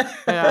great.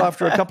 Well,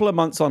 after a couple of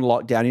months on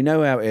lockdown, you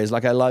know how it is.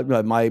 Like, I love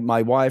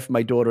my wife,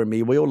 my daughter, and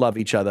me. We all love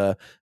each other.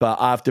 But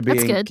after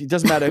being, it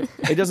doesn't matter.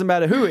 It doesn't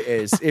matter who it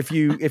is. If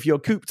you're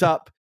cooped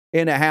up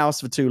in a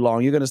house for too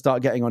long, you're going to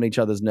start getting on each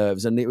other's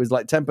nerves. And it was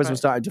like tempers were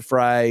starting to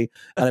fray,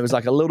 and it was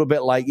like a little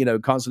bit like,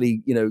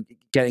 constantly,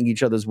 getting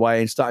each other's way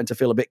and starting to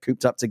feel a bit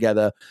cooped up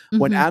together.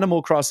 When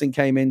Animal Crossing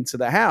came into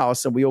the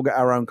house and we all got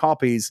our own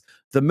copies,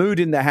 the mood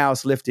in the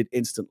house lifted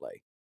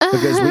instantly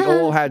because we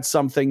all had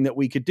something that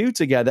we could do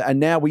together. And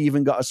now we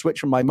even got a Switch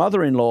from my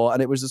mother-in-law,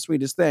 and it was the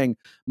sweetest thing.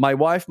 My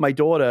wife, my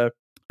daughter,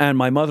 and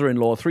my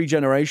mother-in-law, 3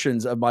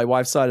 generations of my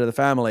wife's side of the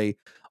family,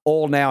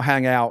 all now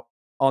hang out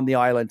on the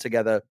island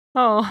together.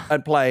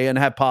 And play and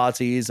have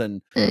parties,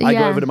 and I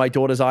go over to my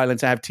daughter's island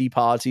to have tea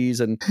parties,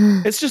 and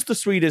it's just the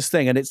sweetest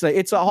thing. And it's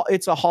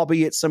a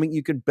hobby. It's something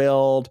you can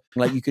build.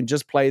 Like, you can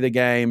just play the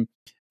game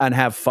and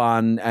have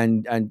fun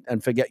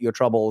and forget your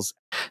troubles.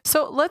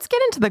 So let's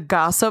get into the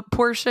gossip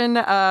portion.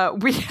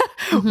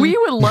 We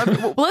would love.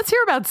 Well, let's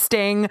hear about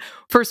Sting.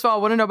 First of all,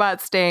 I want to know about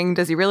Sting.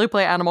 Does he really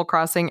play Animal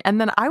Crossing? And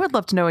then I would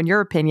love to know, in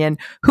your opinion,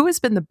 who has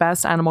been the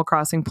best Animal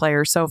Crossing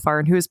player so far,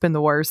 and who has been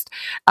the worst?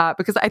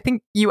 Because I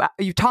think you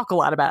talk a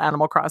lot about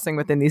Animal Crossing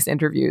within these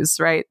interviews,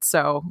 right?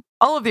 So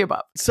all of the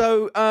above.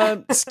 So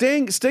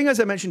Sting, as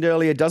I mentioned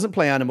earlier, doesn't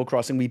play Animal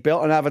Crossing. We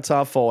built an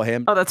avatar for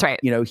him. Oh, that's right.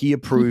 He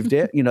approved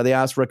it. They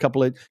asked for a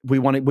couple of. We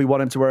want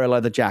him to wear a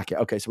leather jacket.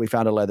 Okay, so we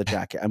found a leather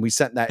jacket, and we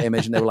sent that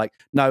image, and they were like,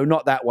 "No,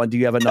 not that one. Do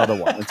you have another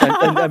one?"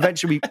 And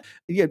eventually,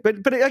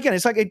 but again,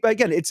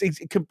 it's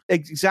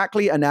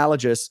exactly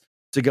analogous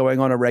to going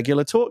on a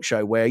regular talk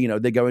show where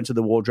they go into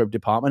the wardrobe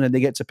department and they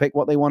get to pick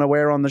what they want to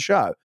wear on the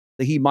show.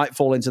 He might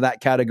fall into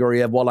that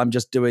category of, well, I'm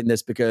just doing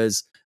this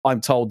because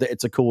I'm told that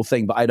it's a cool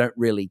thing, but I don't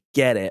really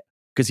get it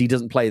because he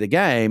doesn't play the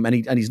game and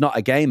he's not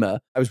a gamer.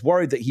 I was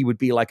worried that he would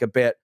be like a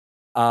bit,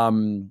 I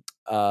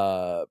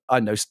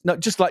don't know,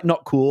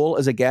 not cool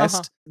as a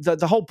guest.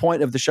 The whole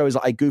point of the show is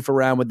that I goof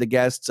around with the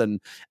guests,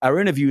 and our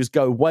interviews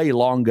go way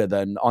longer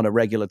than on a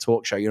regular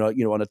talk show.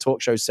 On a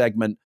talk show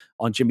segment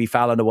on Jimmy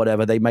Fallon or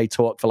whatever, they may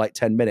talk for like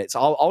 10 minutes.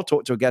 I'll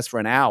talk to a guest for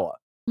an hour.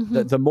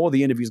 The more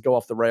the interviews go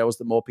off the rails,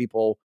 the more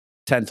people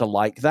tend to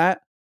like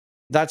that.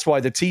 That's why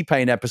the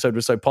T-Pain episode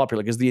was so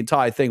popular, because the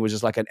entire thing was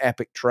just like an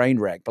epic train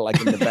wreck, but like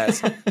in the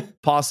best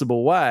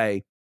possible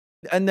way.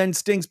 And then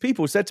Sting's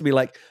people said to me,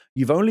 like,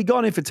 you've only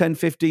gone in for 10,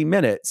 15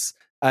 minutes.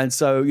 And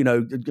so,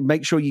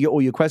 make sure you get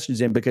all your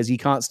questions in because he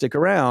can't stick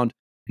around.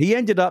 He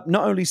ended up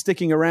not only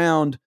sticking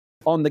around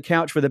on the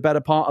couch for the better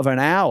part of an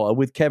hour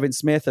with Kevin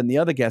Smith and the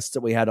other guests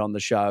that we had on the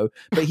show,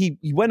 but he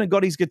went and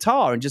got his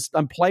guitar and just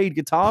played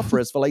guitar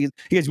for us for like,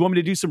 he goes, "You want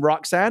me to do some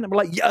Roxanne?" I'm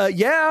like,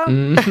 yeah.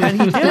 And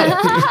he did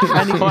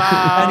it.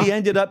 And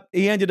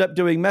he ended up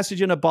doing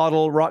Message in a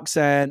Bottle,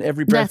 Roxanne,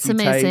 Every Breath You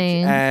Take,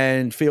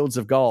 and Fields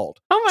of Gold.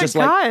 Oh my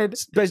God.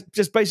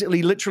 Just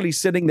basically literally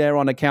sitting there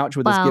on a couch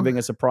with us, giving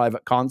us a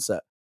private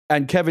concert.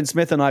 And Kevin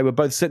Smith and I were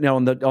both sitting there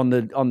on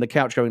the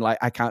couch going like,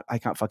 I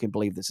can't fucking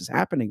believe this is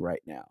happening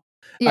right now.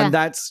 Yeah. And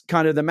that's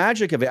kind of the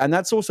magic of it. And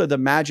that's also the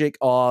magic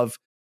of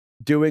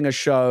doing a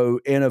show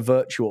in a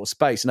virtual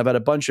space. And I've had a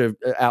bunch of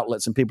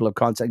outlets and people have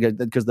contacted,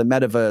 because the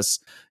metaverse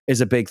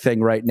is a big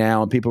thing right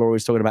now. And people are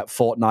always talking about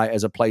Fortnite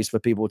as a place for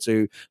people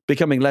to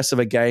becoming less of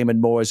a game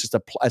and more as just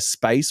a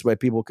space where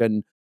people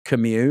can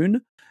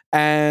commune.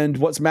 And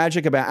what's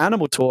magic about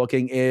Animal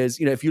Talking is,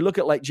 if you look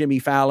at like Jimmy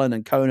Fallon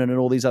and Conan and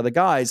all these other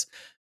guys,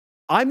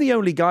 I'm the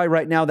only guy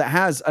right now that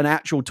has an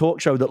actual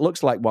talk show that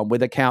looks like one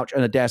with a couch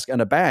and a desk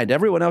and a band.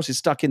 Everyone else is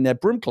stuck in their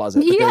broom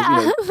closet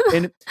because,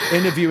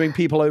 interviewing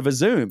people over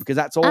Zoom because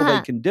that's all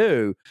they can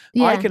do.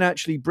 Yeah. I can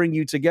actually bring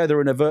you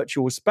together in a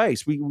virtual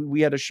space.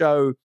 We had a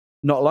show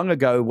not long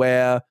ago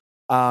where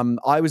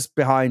I was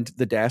behind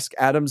the desk,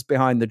 Adam's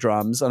behind the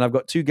drums, and I've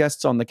got 2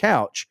 guests on the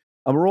couch,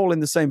 and we're all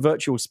in the same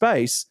virtual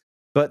space.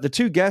 But the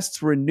 2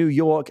 guests were in New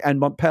York and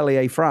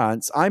Montpellier,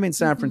 France. I'm in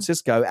San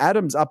Francisco.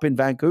 Adam's up in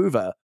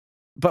Vancouver.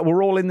 But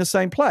we're all in the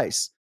same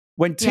place.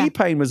 When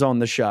T-Pain was on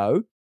the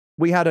show,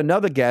 we had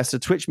another guest, a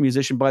Twitch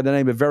musician by the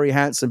name of Very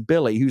Handsome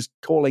Billy, who's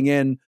calling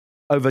in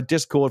over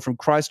Discord from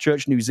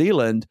Christchurch, New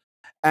Zealand.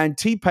 And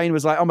T-Pain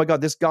was like, oh my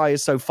God, this guy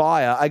is so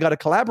fire. I got to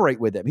collaborate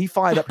with him. He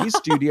fired up his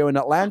studio in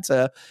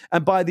Atlanta.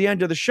 And by the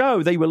end of the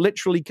show, they were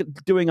literally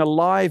doing a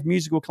live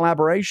musical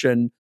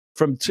collaboration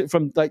from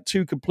like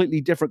 2 completely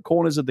different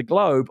corners of the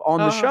globe on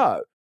the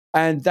show.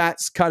 And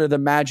that's kind of the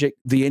magic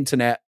the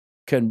internet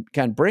can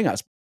bring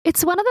us.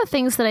 It's one of the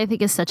things that I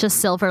think is such a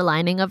silver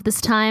lining of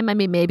this time. I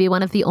mean, maybe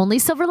one of the only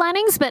silver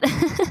linings, but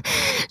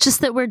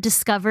just that we're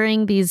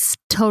discovering these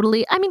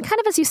totally, I mean, kind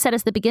of as you said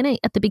at the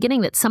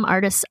beginning, that some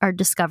artists are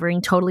discovering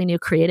totally new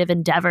creative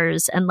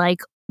endeavors and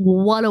like,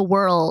 what a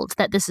world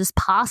that this is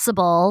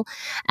possible.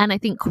 And I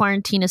think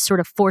quarantine is sort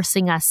of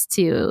forcing us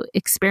to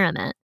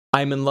experiment.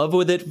 I'm in love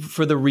with it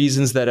for the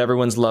reasons that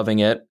everyone's loving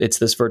it. It's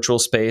this virtual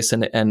space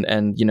and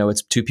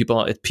it's 2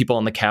 people, it's people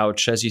on the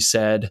couch, as you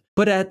said.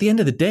 But at the end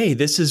of the day,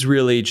 this is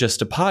really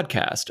just a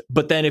podcast.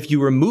 But then if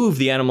you remove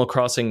the Animal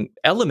Crossing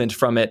element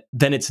from it,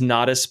 then it's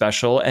not as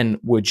special. And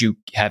would you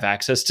have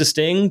access to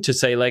Sting to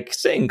say like,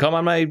 Sting, come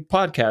on my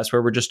podcast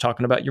where we're just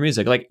talking about your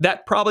music? Like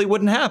that probably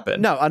wouldn't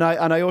happen. No, and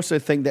I also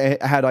think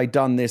that had I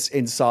done this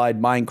inside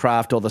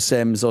Minecraft or The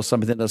Sims or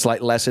something that's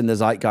like less in the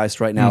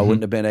zeitgeist right now, I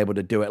wouldn't have been able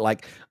to do it.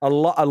 Like a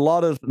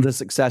lot of the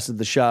success of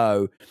the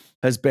show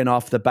has been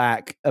off the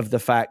back of the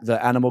fact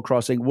that Animal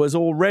Crossing was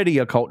already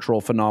a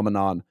cultural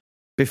phenomenon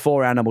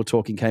before Animal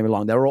Talking came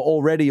along. There were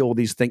already all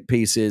these think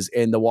pieces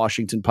in the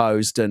Washington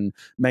Post and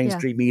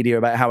mainstream media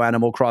about how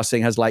Animal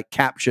Crossing has like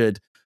captured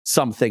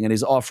something and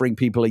is offering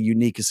people a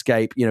unique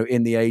escape,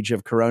 in the age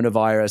of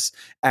coronavirus.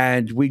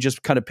 And we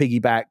just kind of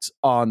piggybacked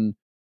on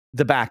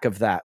the back of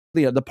that.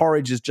 The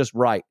porridge is just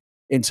right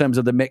in terms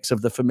of the mix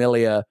of the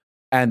familiar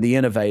and the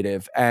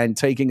innovative, and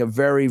taking a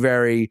very,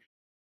 very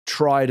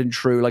tried and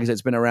true, like I said,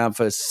 it's been around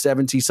for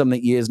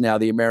 70-something years now,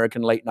 the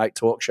American late night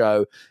talk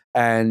show,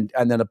 and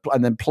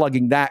then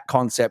plugging that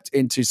concept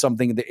into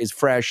something that is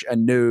fresh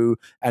and new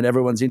and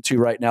everyone's into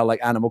right now, like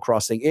Animal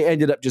Crossing. It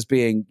ended up just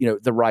being,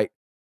 the right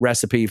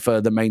recipe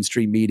for the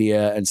mainstream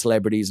media and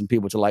celebrities and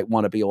people to like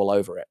want to be all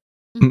over it.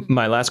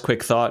 My last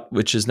quick thought,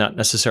 which is not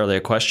necessarily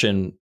a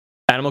question,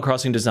 Animal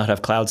Crossing does not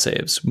have cloud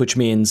saves, which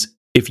means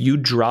if you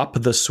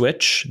drop the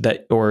Switch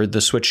or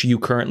the Switch you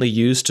currently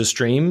use to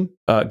stream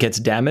gets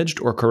damaged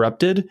or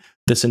corrupted,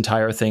 this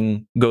entire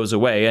thing goes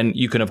away. And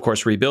you can, of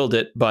course, rebuild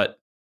it,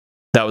 but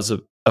that was a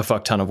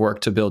fuck ton of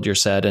work to build your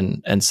set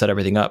and set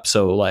everything up.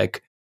 So,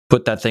 like,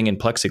 put that thing in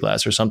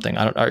plexiglass or something.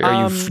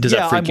 Does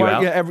that freak you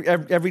out?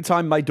 Yeah, every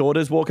time my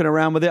daughter's walking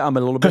around with it, I'm a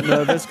little bit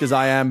nervous because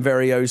I am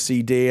very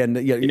OCD,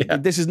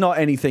 and this is not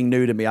anything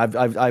new to me.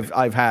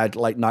 I've had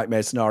like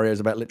nightmare scenarios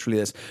about literally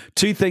this.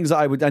 2 things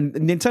that and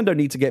Nintendo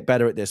need to get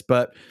better at this,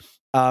 but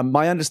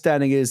my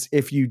understanding is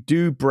if you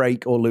do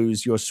break or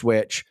lose your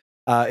Switch,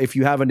 if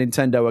you have a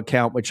Nintendo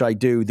account, which I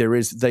do, there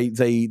is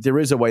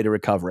a way to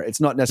recover it. It's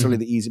not necessarily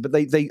the easy, but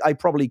I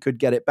probably could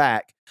get it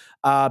back.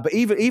 But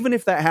even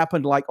if that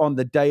happened like on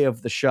the day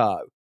of the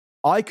show,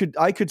 I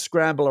could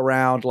scramble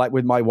around like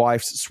with my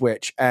wife's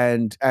Switch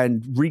and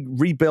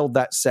rebuild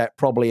that set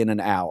probably in an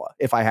hour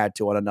if I had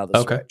to on another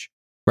Switch.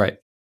 Right,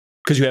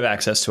 because you have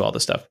access to all the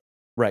stuff.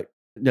 Right,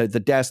 the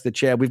desk, the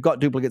chair. We've got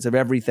duplicates of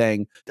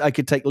everything. I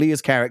could take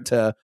Leah's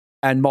character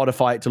and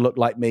modify it to look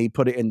like me,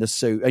 put it in the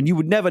suit, and you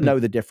would never know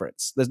the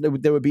difference. There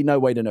would be no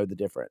way to know the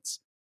difference.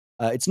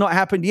 It's not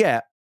happened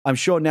yet. I'm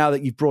sure now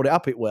that you've brought it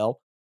up, it will.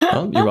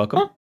 Oh, you're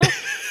welcome.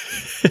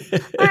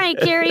 All right,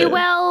 Gary.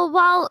 Well,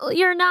 while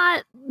you're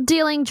not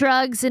dealing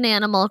drugs in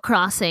Animal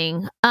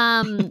Crossing,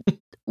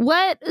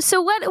 what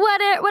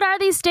are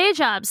these day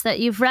jobs that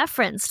you've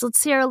referenced?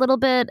 Let's hear a little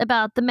bit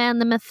about the man,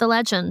 the myth, the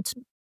legend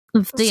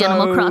of the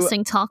Animal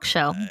Crossing talk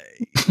show.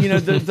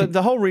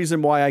 The whole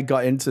reason why I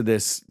got into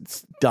this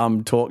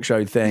dumb talk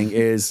show thing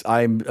is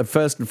I'm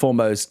first and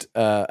foremost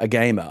a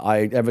gamer.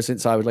 Ever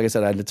since I was, like I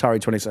said, I had an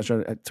Atari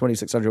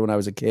 2600 when I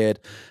was a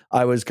kid.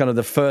 I was kind of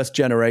the first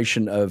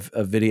generation of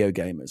video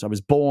gamers. I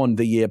was born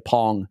the year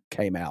Pong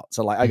came out.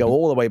 So like I go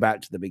all the way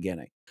back to the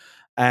beginning.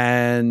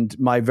 And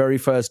my very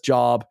first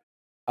job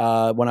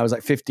when I was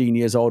like 15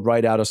 years old,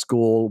 right out of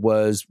school,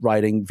 was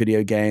writing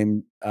video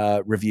game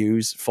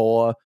reviews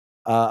for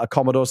a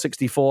Commodore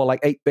 64,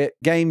 like 8-bit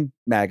game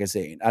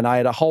magazine. And I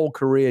had a whole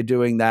career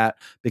doing that,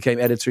 became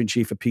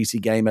editor-in-chief of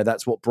PC Gamer.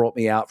 That's what brought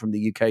me out from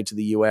the UK to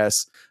the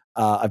US.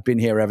 I've been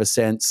here ever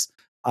since.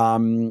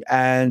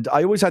 And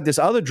I always had this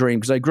other dream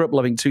because I grew up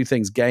loving two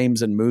things,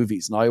 games and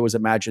movies. And I always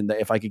imagined that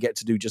if I could get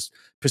to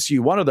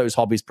pursue one of those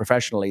hobbies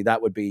professionally,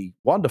 that would be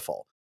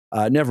wonderful.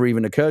 It never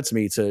even occurred to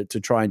me to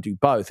try and do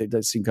both. It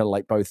does seem kind of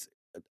like both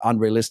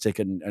unrealistic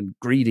and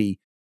greedy,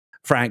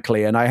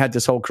 frankly. And I had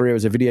this whole career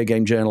as a video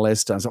game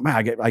journalist. I was like,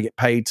 man, I get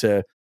paid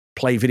to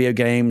play video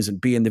games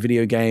and be in the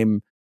video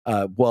game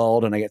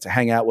world, and I get to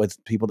hang out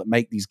with people that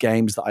make these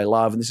games that I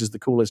love, and this is the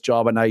coolest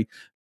job. And I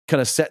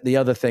kind of set the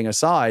other thing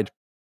aside.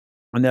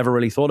 I never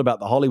really thought about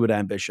the Hollywood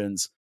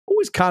ambitions.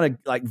 Always kind of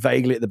like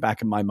vaguely at the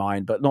back of my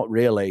mind, but not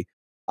really.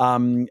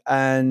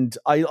 And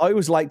I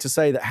always like to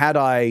say that had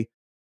I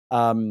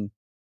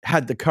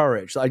had the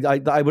courage,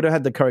 I would have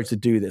had the courage to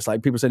do this.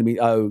 Like people say to me,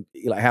 "Oh,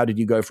 like how did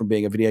you go from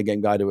being a video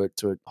game guy to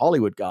a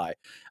Hollywood guy?"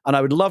 And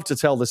I would love to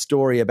tell the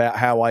story about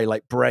how I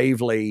like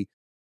bravely,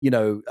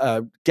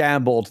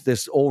 gambled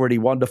this already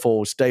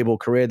wonderful, stable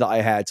career that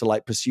I had to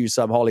like pursue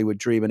some Hollywood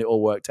dream, and it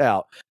all worked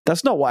out.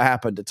 That's not what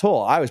happened at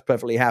all. I was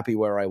perfectly happy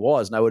where I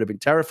was, and I would have been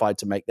terrified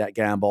to make that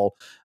gamble.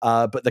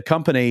 But the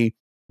company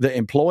that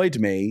employed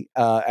me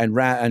and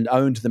ran and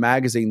owned the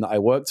magazine that I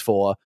worked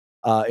for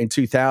in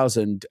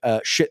 2000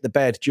 shit the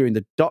bed during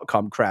the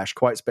 .com crash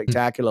quite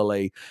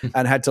spectacularly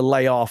and had to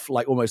lay off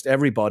like almost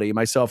everybody,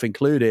 myself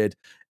included.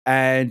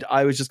 And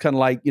I was just kind of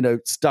like,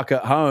 stuck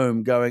at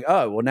home going,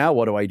 oh, well, now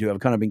what do I do? I've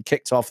kind of been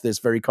kicked off this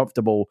very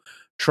comfortable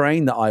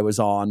train that I was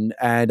on.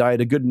 And I had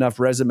a good enough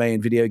resume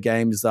in video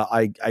games that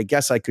I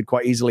guess I could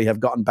quite easily have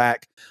gotten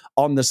back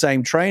on the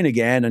same train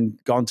again and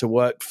gone to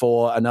work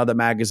for another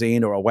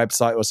magazine or a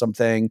website or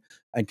something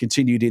and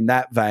continued in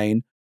that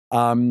vein.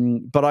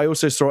 But I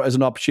also saw it as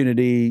an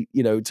opportunity,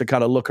 to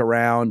kind of look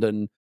around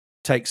and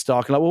take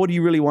stock and like, well, what do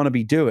you really want to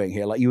be doing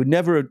here? Like you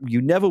never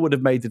would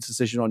have made the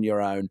decision on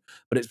your own,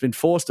 but it's been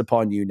forced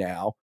upon you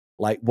now.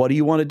 Like, what do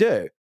you want to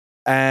do?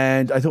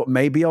 And I thought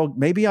maybe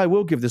I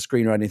will give the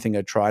screenwriting thing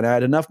a try. And I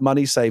had enough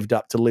money saved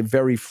up to live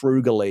very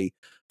frugally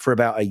for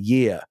about a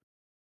year.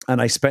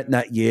 And I spent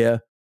that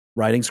year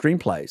writing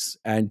screenplays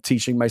and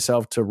teaching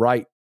myself to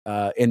write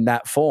in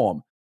that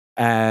form.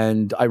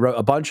 And I wrote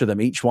a bunch of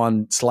them, each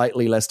one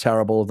slightly less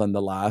terrible than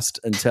the last,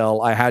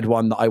 until I had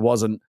one that I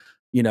wasn't,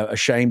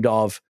 ashamed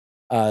of.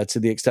 To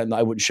the extent that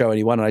I wouldn't show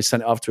anyone. And I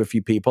sent it off to a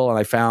few people, and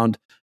I found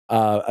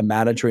a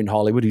manager in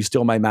Hollywood who's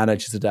still my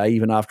manager today,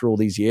 even after all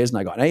these years. And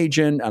I got an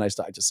agent, and I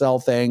started to sell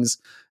things.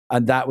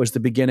 And that was the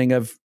beginning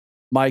of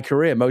my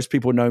career. Most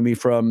people know me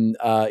from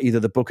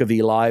either The Book of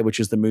Eli, which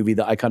is the movie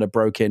that I kind of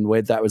broke in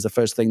with. That was the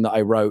first thing that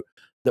I wrote.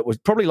 That was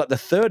probably like the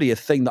 30th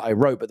thing that I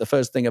wrote, but the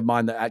first thing of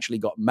mine that actually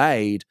got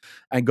made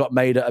at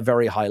a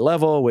very high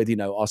level with,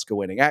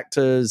 Oscar-winning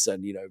actors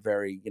and,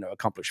 very,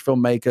 accomplished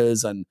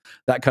filmmakers. And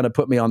that kind of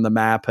put me on the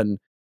map. And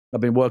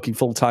I've been working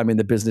full-time in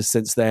the business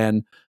since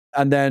then.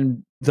 And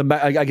then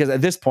I guess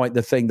at this point,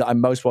 the thing that I'm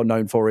most well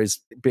known for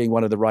is being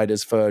one of the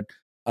writers for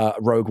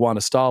Rogue One,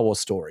 a Star Wars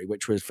story,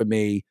 which was for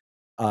me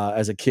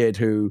as a kid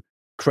who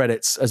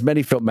credits, as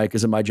many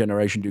filmmakers in my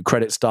generation do,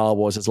 credit Star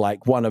Wars as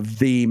like one of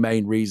the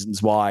main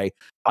reasons why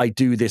I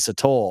do this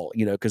at all,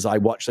 because I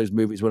watched those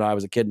movies when I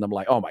was a kid and I'm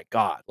like, oh my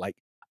God, like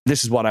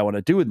this is what I want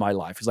to do with my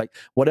life. It's like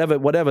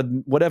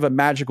whatever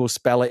magical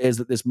spell it is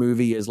that this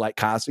movie is like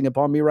casting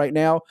upon me right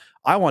now,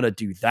 I want to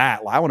do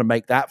that. I want to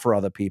make that for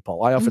other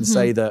people. I often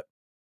say that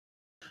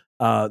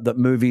that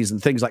movies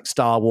and things like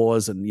Star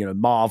Wars and,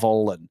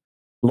 Marvel and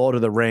Lord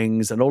of the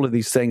Rings and all of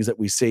these things that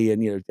we see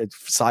and,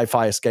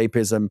 sci-fi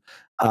escapism,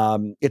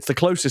 it's the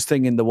closest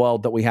thing in the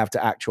world that we have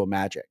to actual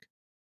magic.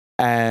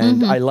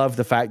 And I love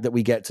the fact that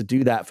we get to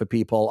do that for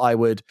people.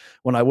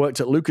 When I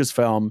worked at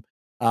Lucasfilm,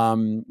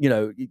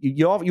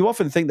 you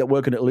often think that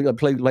working at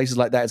places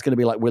like that is going to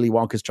be like Willy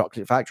Wonka's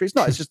chocolate factory. It's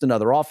not. It's just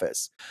another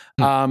office.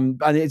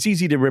 And it's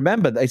easy to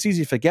remember. It's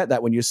easy to forget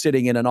that when you're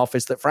sitting in an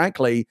office that,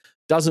 frankly,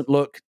 doesn't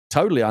look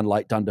totally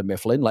unlike Dunder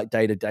Mifflin, like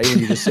day to day, when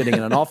you're just sitting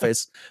in an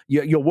office.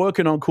 You're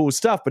working on cool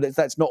stuff, but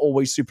that's not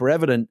always super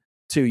evident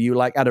to you,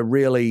 like at a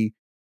really,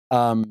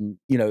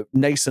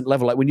 nascent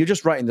level. Like when you're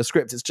just writing the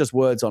script, it's just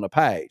words on a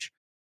page,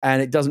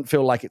 and it doesn't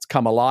feel like it's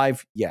come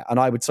alive yet. And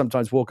I would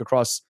sometimes walk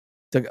across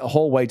the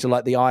hallway to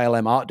like the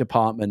ILM art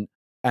department,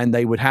 and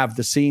they would have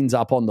the scenes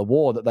up on the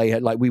wall that they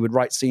had. Like we would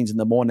write scenes in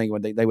the morning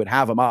when they would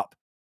have them up.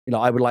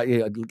 I would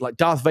like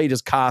Darth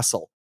Vader's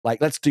castle. Like,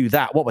 let's do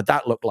that. What would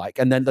that look like?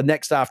 And then the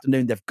next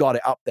afternoon, they've got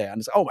it up there, and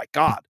it's oh my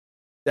God!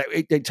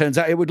 It turns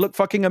out it would look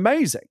fucking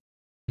amazing.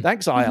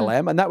 Thanks,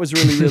 ILM, and that was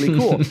really, really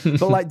cool.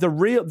 But like the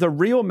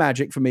real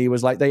magic for me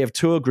was like they have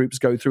tour groups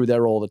go through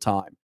there all the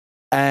time.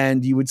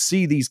 And you would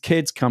see these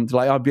kids come to,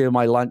 like, I'd be in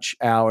my lunch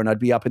hour and I'd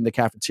be up in the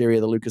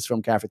cafeteria, the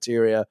Lucasfilm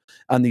cafeteria,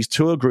 and these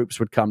tour groups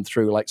would come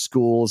through, like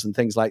schools and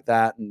things like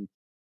that.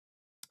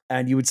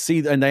 And you would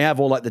see, and they have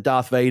all like the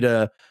Darth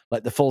Vader,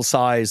 like the full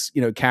size,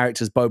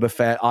 characters, Boba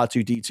Fett,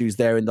 R2-D2's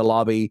there in the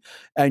lobby.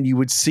 And you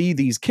would see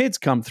these kids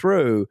come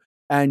through,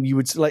 and you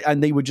would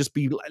and they would just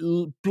be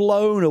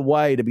blown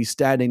away to be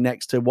standing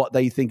next to what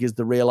they think is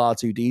the real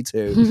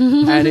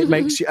R2-D2. And it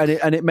makes you,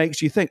 and it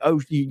makes you think,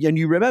 and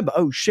you remember,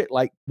 oh shit,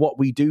 like what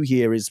we do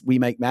here is we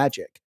make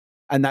magic.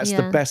 And that's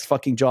the best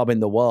fucking job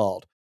in the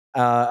world.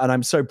 And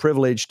I'm so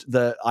privileged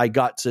that I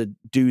got to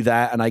do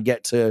that and I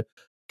get to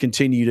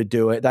continue to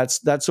do it.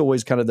 That's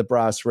always kind of the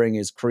brass ring,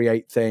 is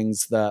create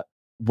things that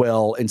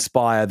will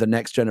inspire the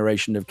next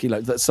generation of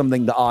kilos. That's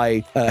something that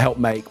I help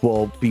make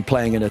will be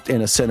playing in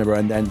a cinema,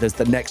 and then there's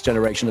the next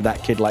generation of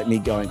that kid like me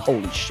going,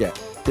 holy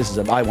shit,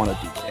 I want to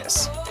do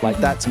this. Like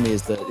that to me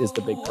is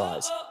the big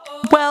prize.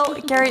 Well,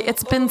 Gary,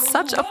 it's been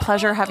such a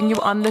pleasure having you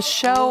on the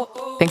show.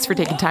 Thanks for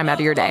taking time out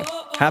of your day.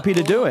 Happy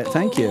to do it.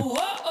 Thank you.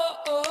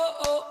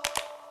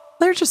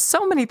 There are just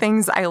so many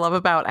things I love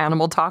about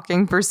Animal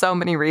Talking for so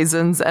many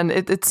reasons. And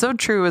it's so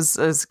true,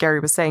 as Gary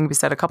was saying, we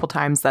said a couple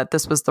times that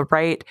this was the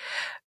right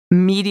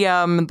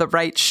medium, the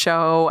right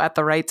show at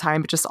the right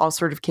time. It just all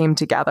sort of came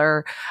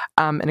together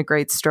in a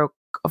great stroke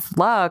of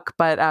luck.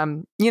 But, I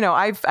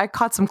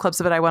caught some clips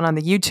of it. I went on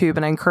the YouTube,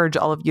 and I encourage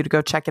all of you to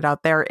go check it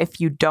out there. If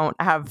you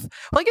don't have,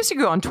 I guess you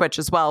can go on Twitch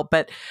as well,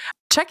 but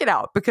check it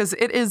out because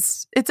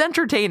it's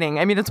entertaining.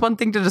 I mean, it's one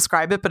thing to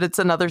describe it, but it's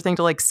another thing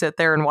to like sit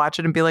there and watch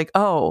it and be like,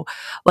 oh,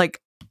 like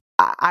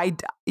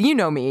you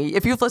know me,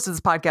 if you've listened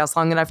to this podcast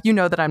long enough, you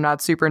know that I'm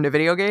not super into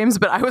video games,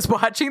 but I was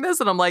watching this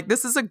and I'm like,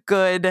 this is a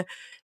good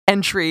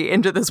entry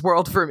into this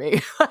world for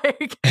me.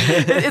 Like,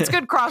 it's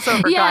good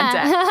crossover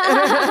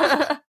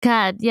content.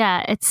 God,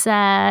 yeah, it's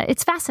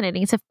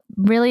fascinating. It's a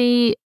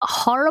really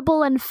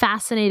horrible and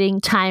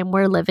fascinating time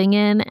we're living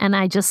in, and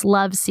I just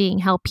love seeing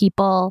how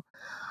people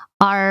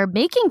are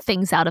making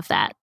things out of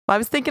that. Well, I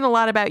was thinking a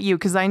lot about you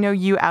because I know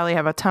you, Allie,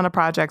 have a ton of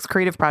projects,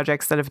 creative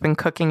projects that have been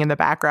cooking in the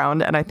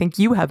background, and I think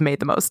you have made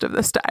the most of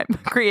this time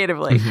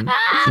creatively.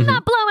 I'm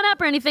not blowing up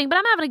or anything, but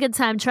I'm having a good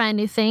time trying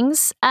new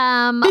things.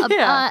 And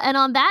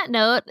on that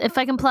note, if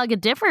I can plug a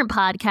different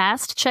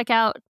podcast, check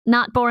out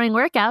Not Boring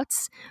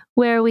Workouts,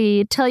 where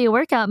we tell you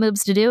workout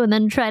moves to do and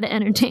then try to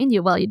entertain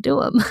you while you do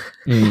them.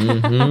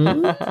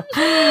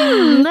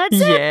 That's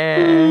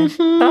it.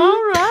 All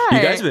right.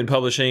 You guys have been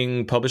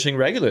publishing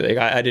regularly.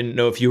 I didn't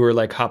know if you were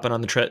like hopping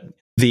on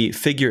the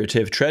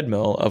figurative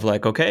treadmill of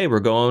like, okay, we're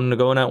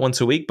going out once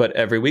a week, but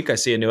every week I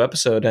see a new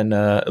episode, and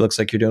it looks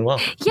like you're doing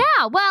well. Yeah,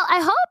 well, I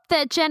hope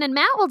that Jen and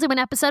Matt will do an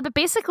episode, but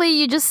basically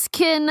you just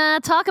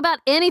can talk about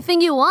anything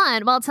you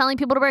want while telling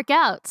people to work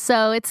out.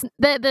 So it's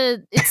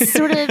it's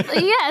sort of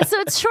so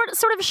it's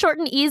sort of short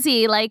and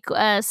easy. Like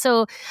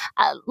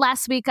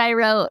last week I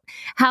wrote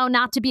how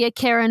not to be a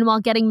Karen while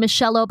getting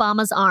Michelle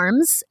Obama's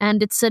arms,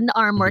 and it's an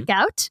arm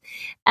workout.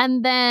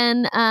 And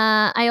then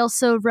I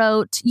also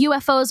wrote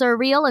UFOs are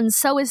real and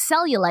so is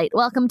cellulite.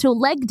 Welcome to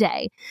leg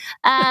day.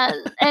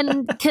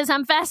 And because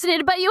I'm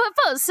fascinated by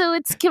UFOs, so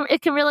it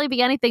can really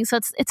be anything. So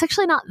it's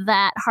actually not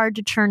that hard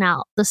to churn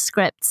out the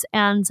scripts.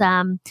 And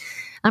I'm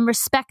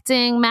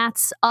respecting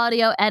Matt's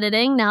audio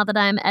editing now that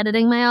I'm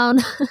editing my own.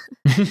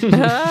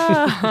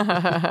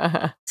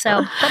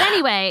 But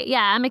anyway,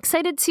 yeah, I'm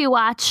excited to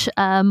watch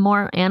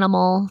more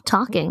Animal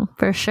Talking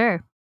for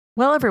sure.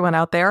 Well, everyone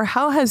out there,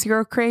 how has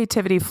your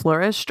creativity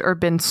flourished or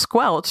been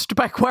squelched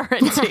by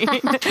quarantine?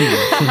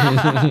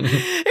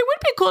 It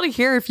would be cool to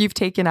hear if you've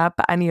taken up,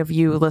 any of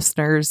you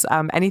listeners,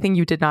 anything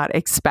you did not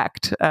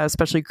expect,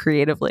 especially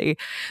creatively.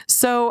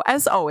 So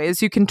as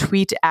always, you can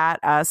tweet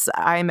at us.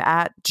 I'm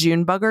at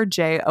Joonbugger,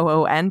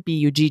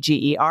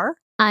 JOONBUGGER.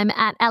 I'm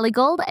at Allie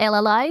Gold,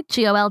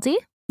 ALLIGOLD.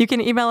 You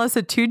can email us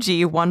at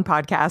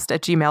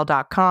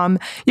 2G1podcast@gmail.com.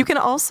 You can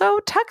also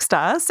text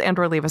us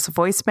or leave us a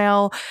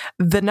voicemail.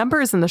 The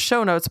number is in the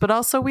show notes, but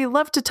also we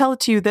love to tell it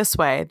to you this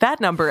way. That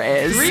number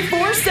is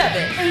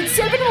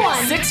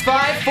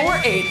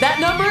 347-871-6548. That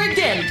number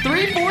again,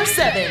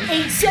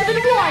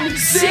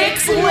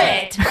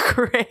 347-871-6LIT.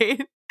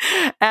 Great.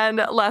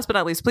 And last but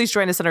not least, please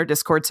join us in our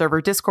Discord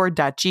server,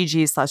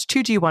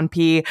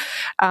 discord.gg/2G1P.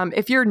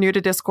 If you're new to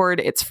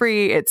Discord, it's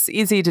free, it's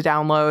easy to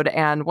download,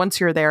 and once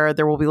you're there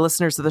will be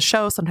listeners of the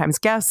show, sometimes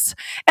guests,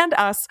 and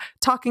us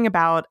talking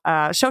about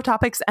show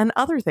topics and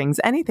other things,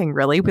 anything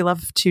really. We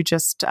love to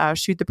just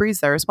shoot the breeze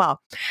there as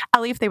well.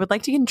 Allie, if they would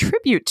like to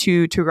contribute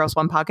to Two Girls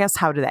One Podcast,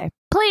 how do they?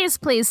 Please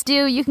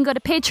do. You can go to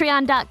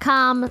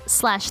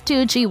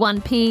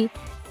patreon.com/2G1P.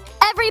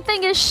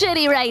 Everything is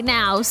shitty right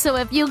now, so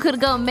if you could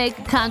go make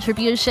a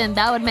contribution,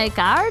 that would make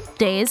our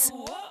days.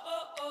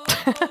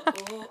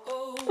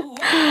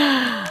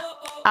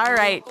 All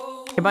right,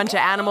 you bunch of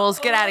animals,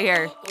 get out of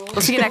here.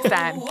 We'll see you next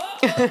time.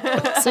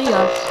 See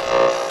ya.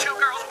 Two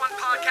Girls One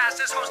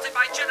Podcast is hosted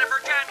by Jennifer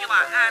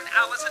Jamula and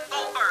Allison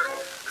Goldberg.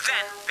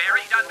 Then,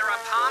 buried under a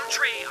palm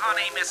tree on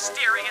a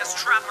mysterious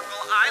tropical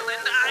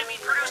island,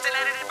 produced and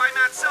edited by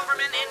Matt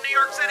Silverman in New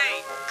York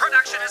City.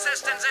 Production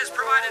assistance is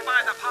provided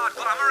by the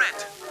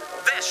Podglomerate.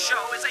 This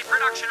show is a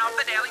production of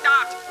The Daily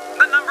Dot,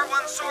 the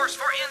 #1 source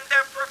for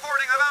in-depth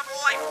reporting about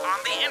life on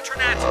the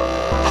internet.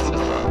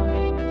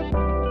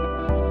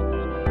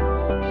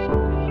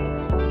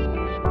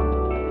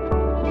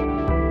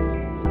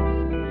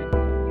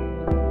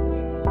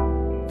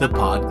 The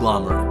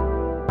Podglomerate.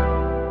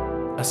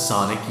 A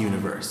sonic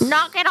universe.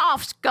 Knock it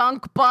off,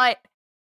 skunk butt.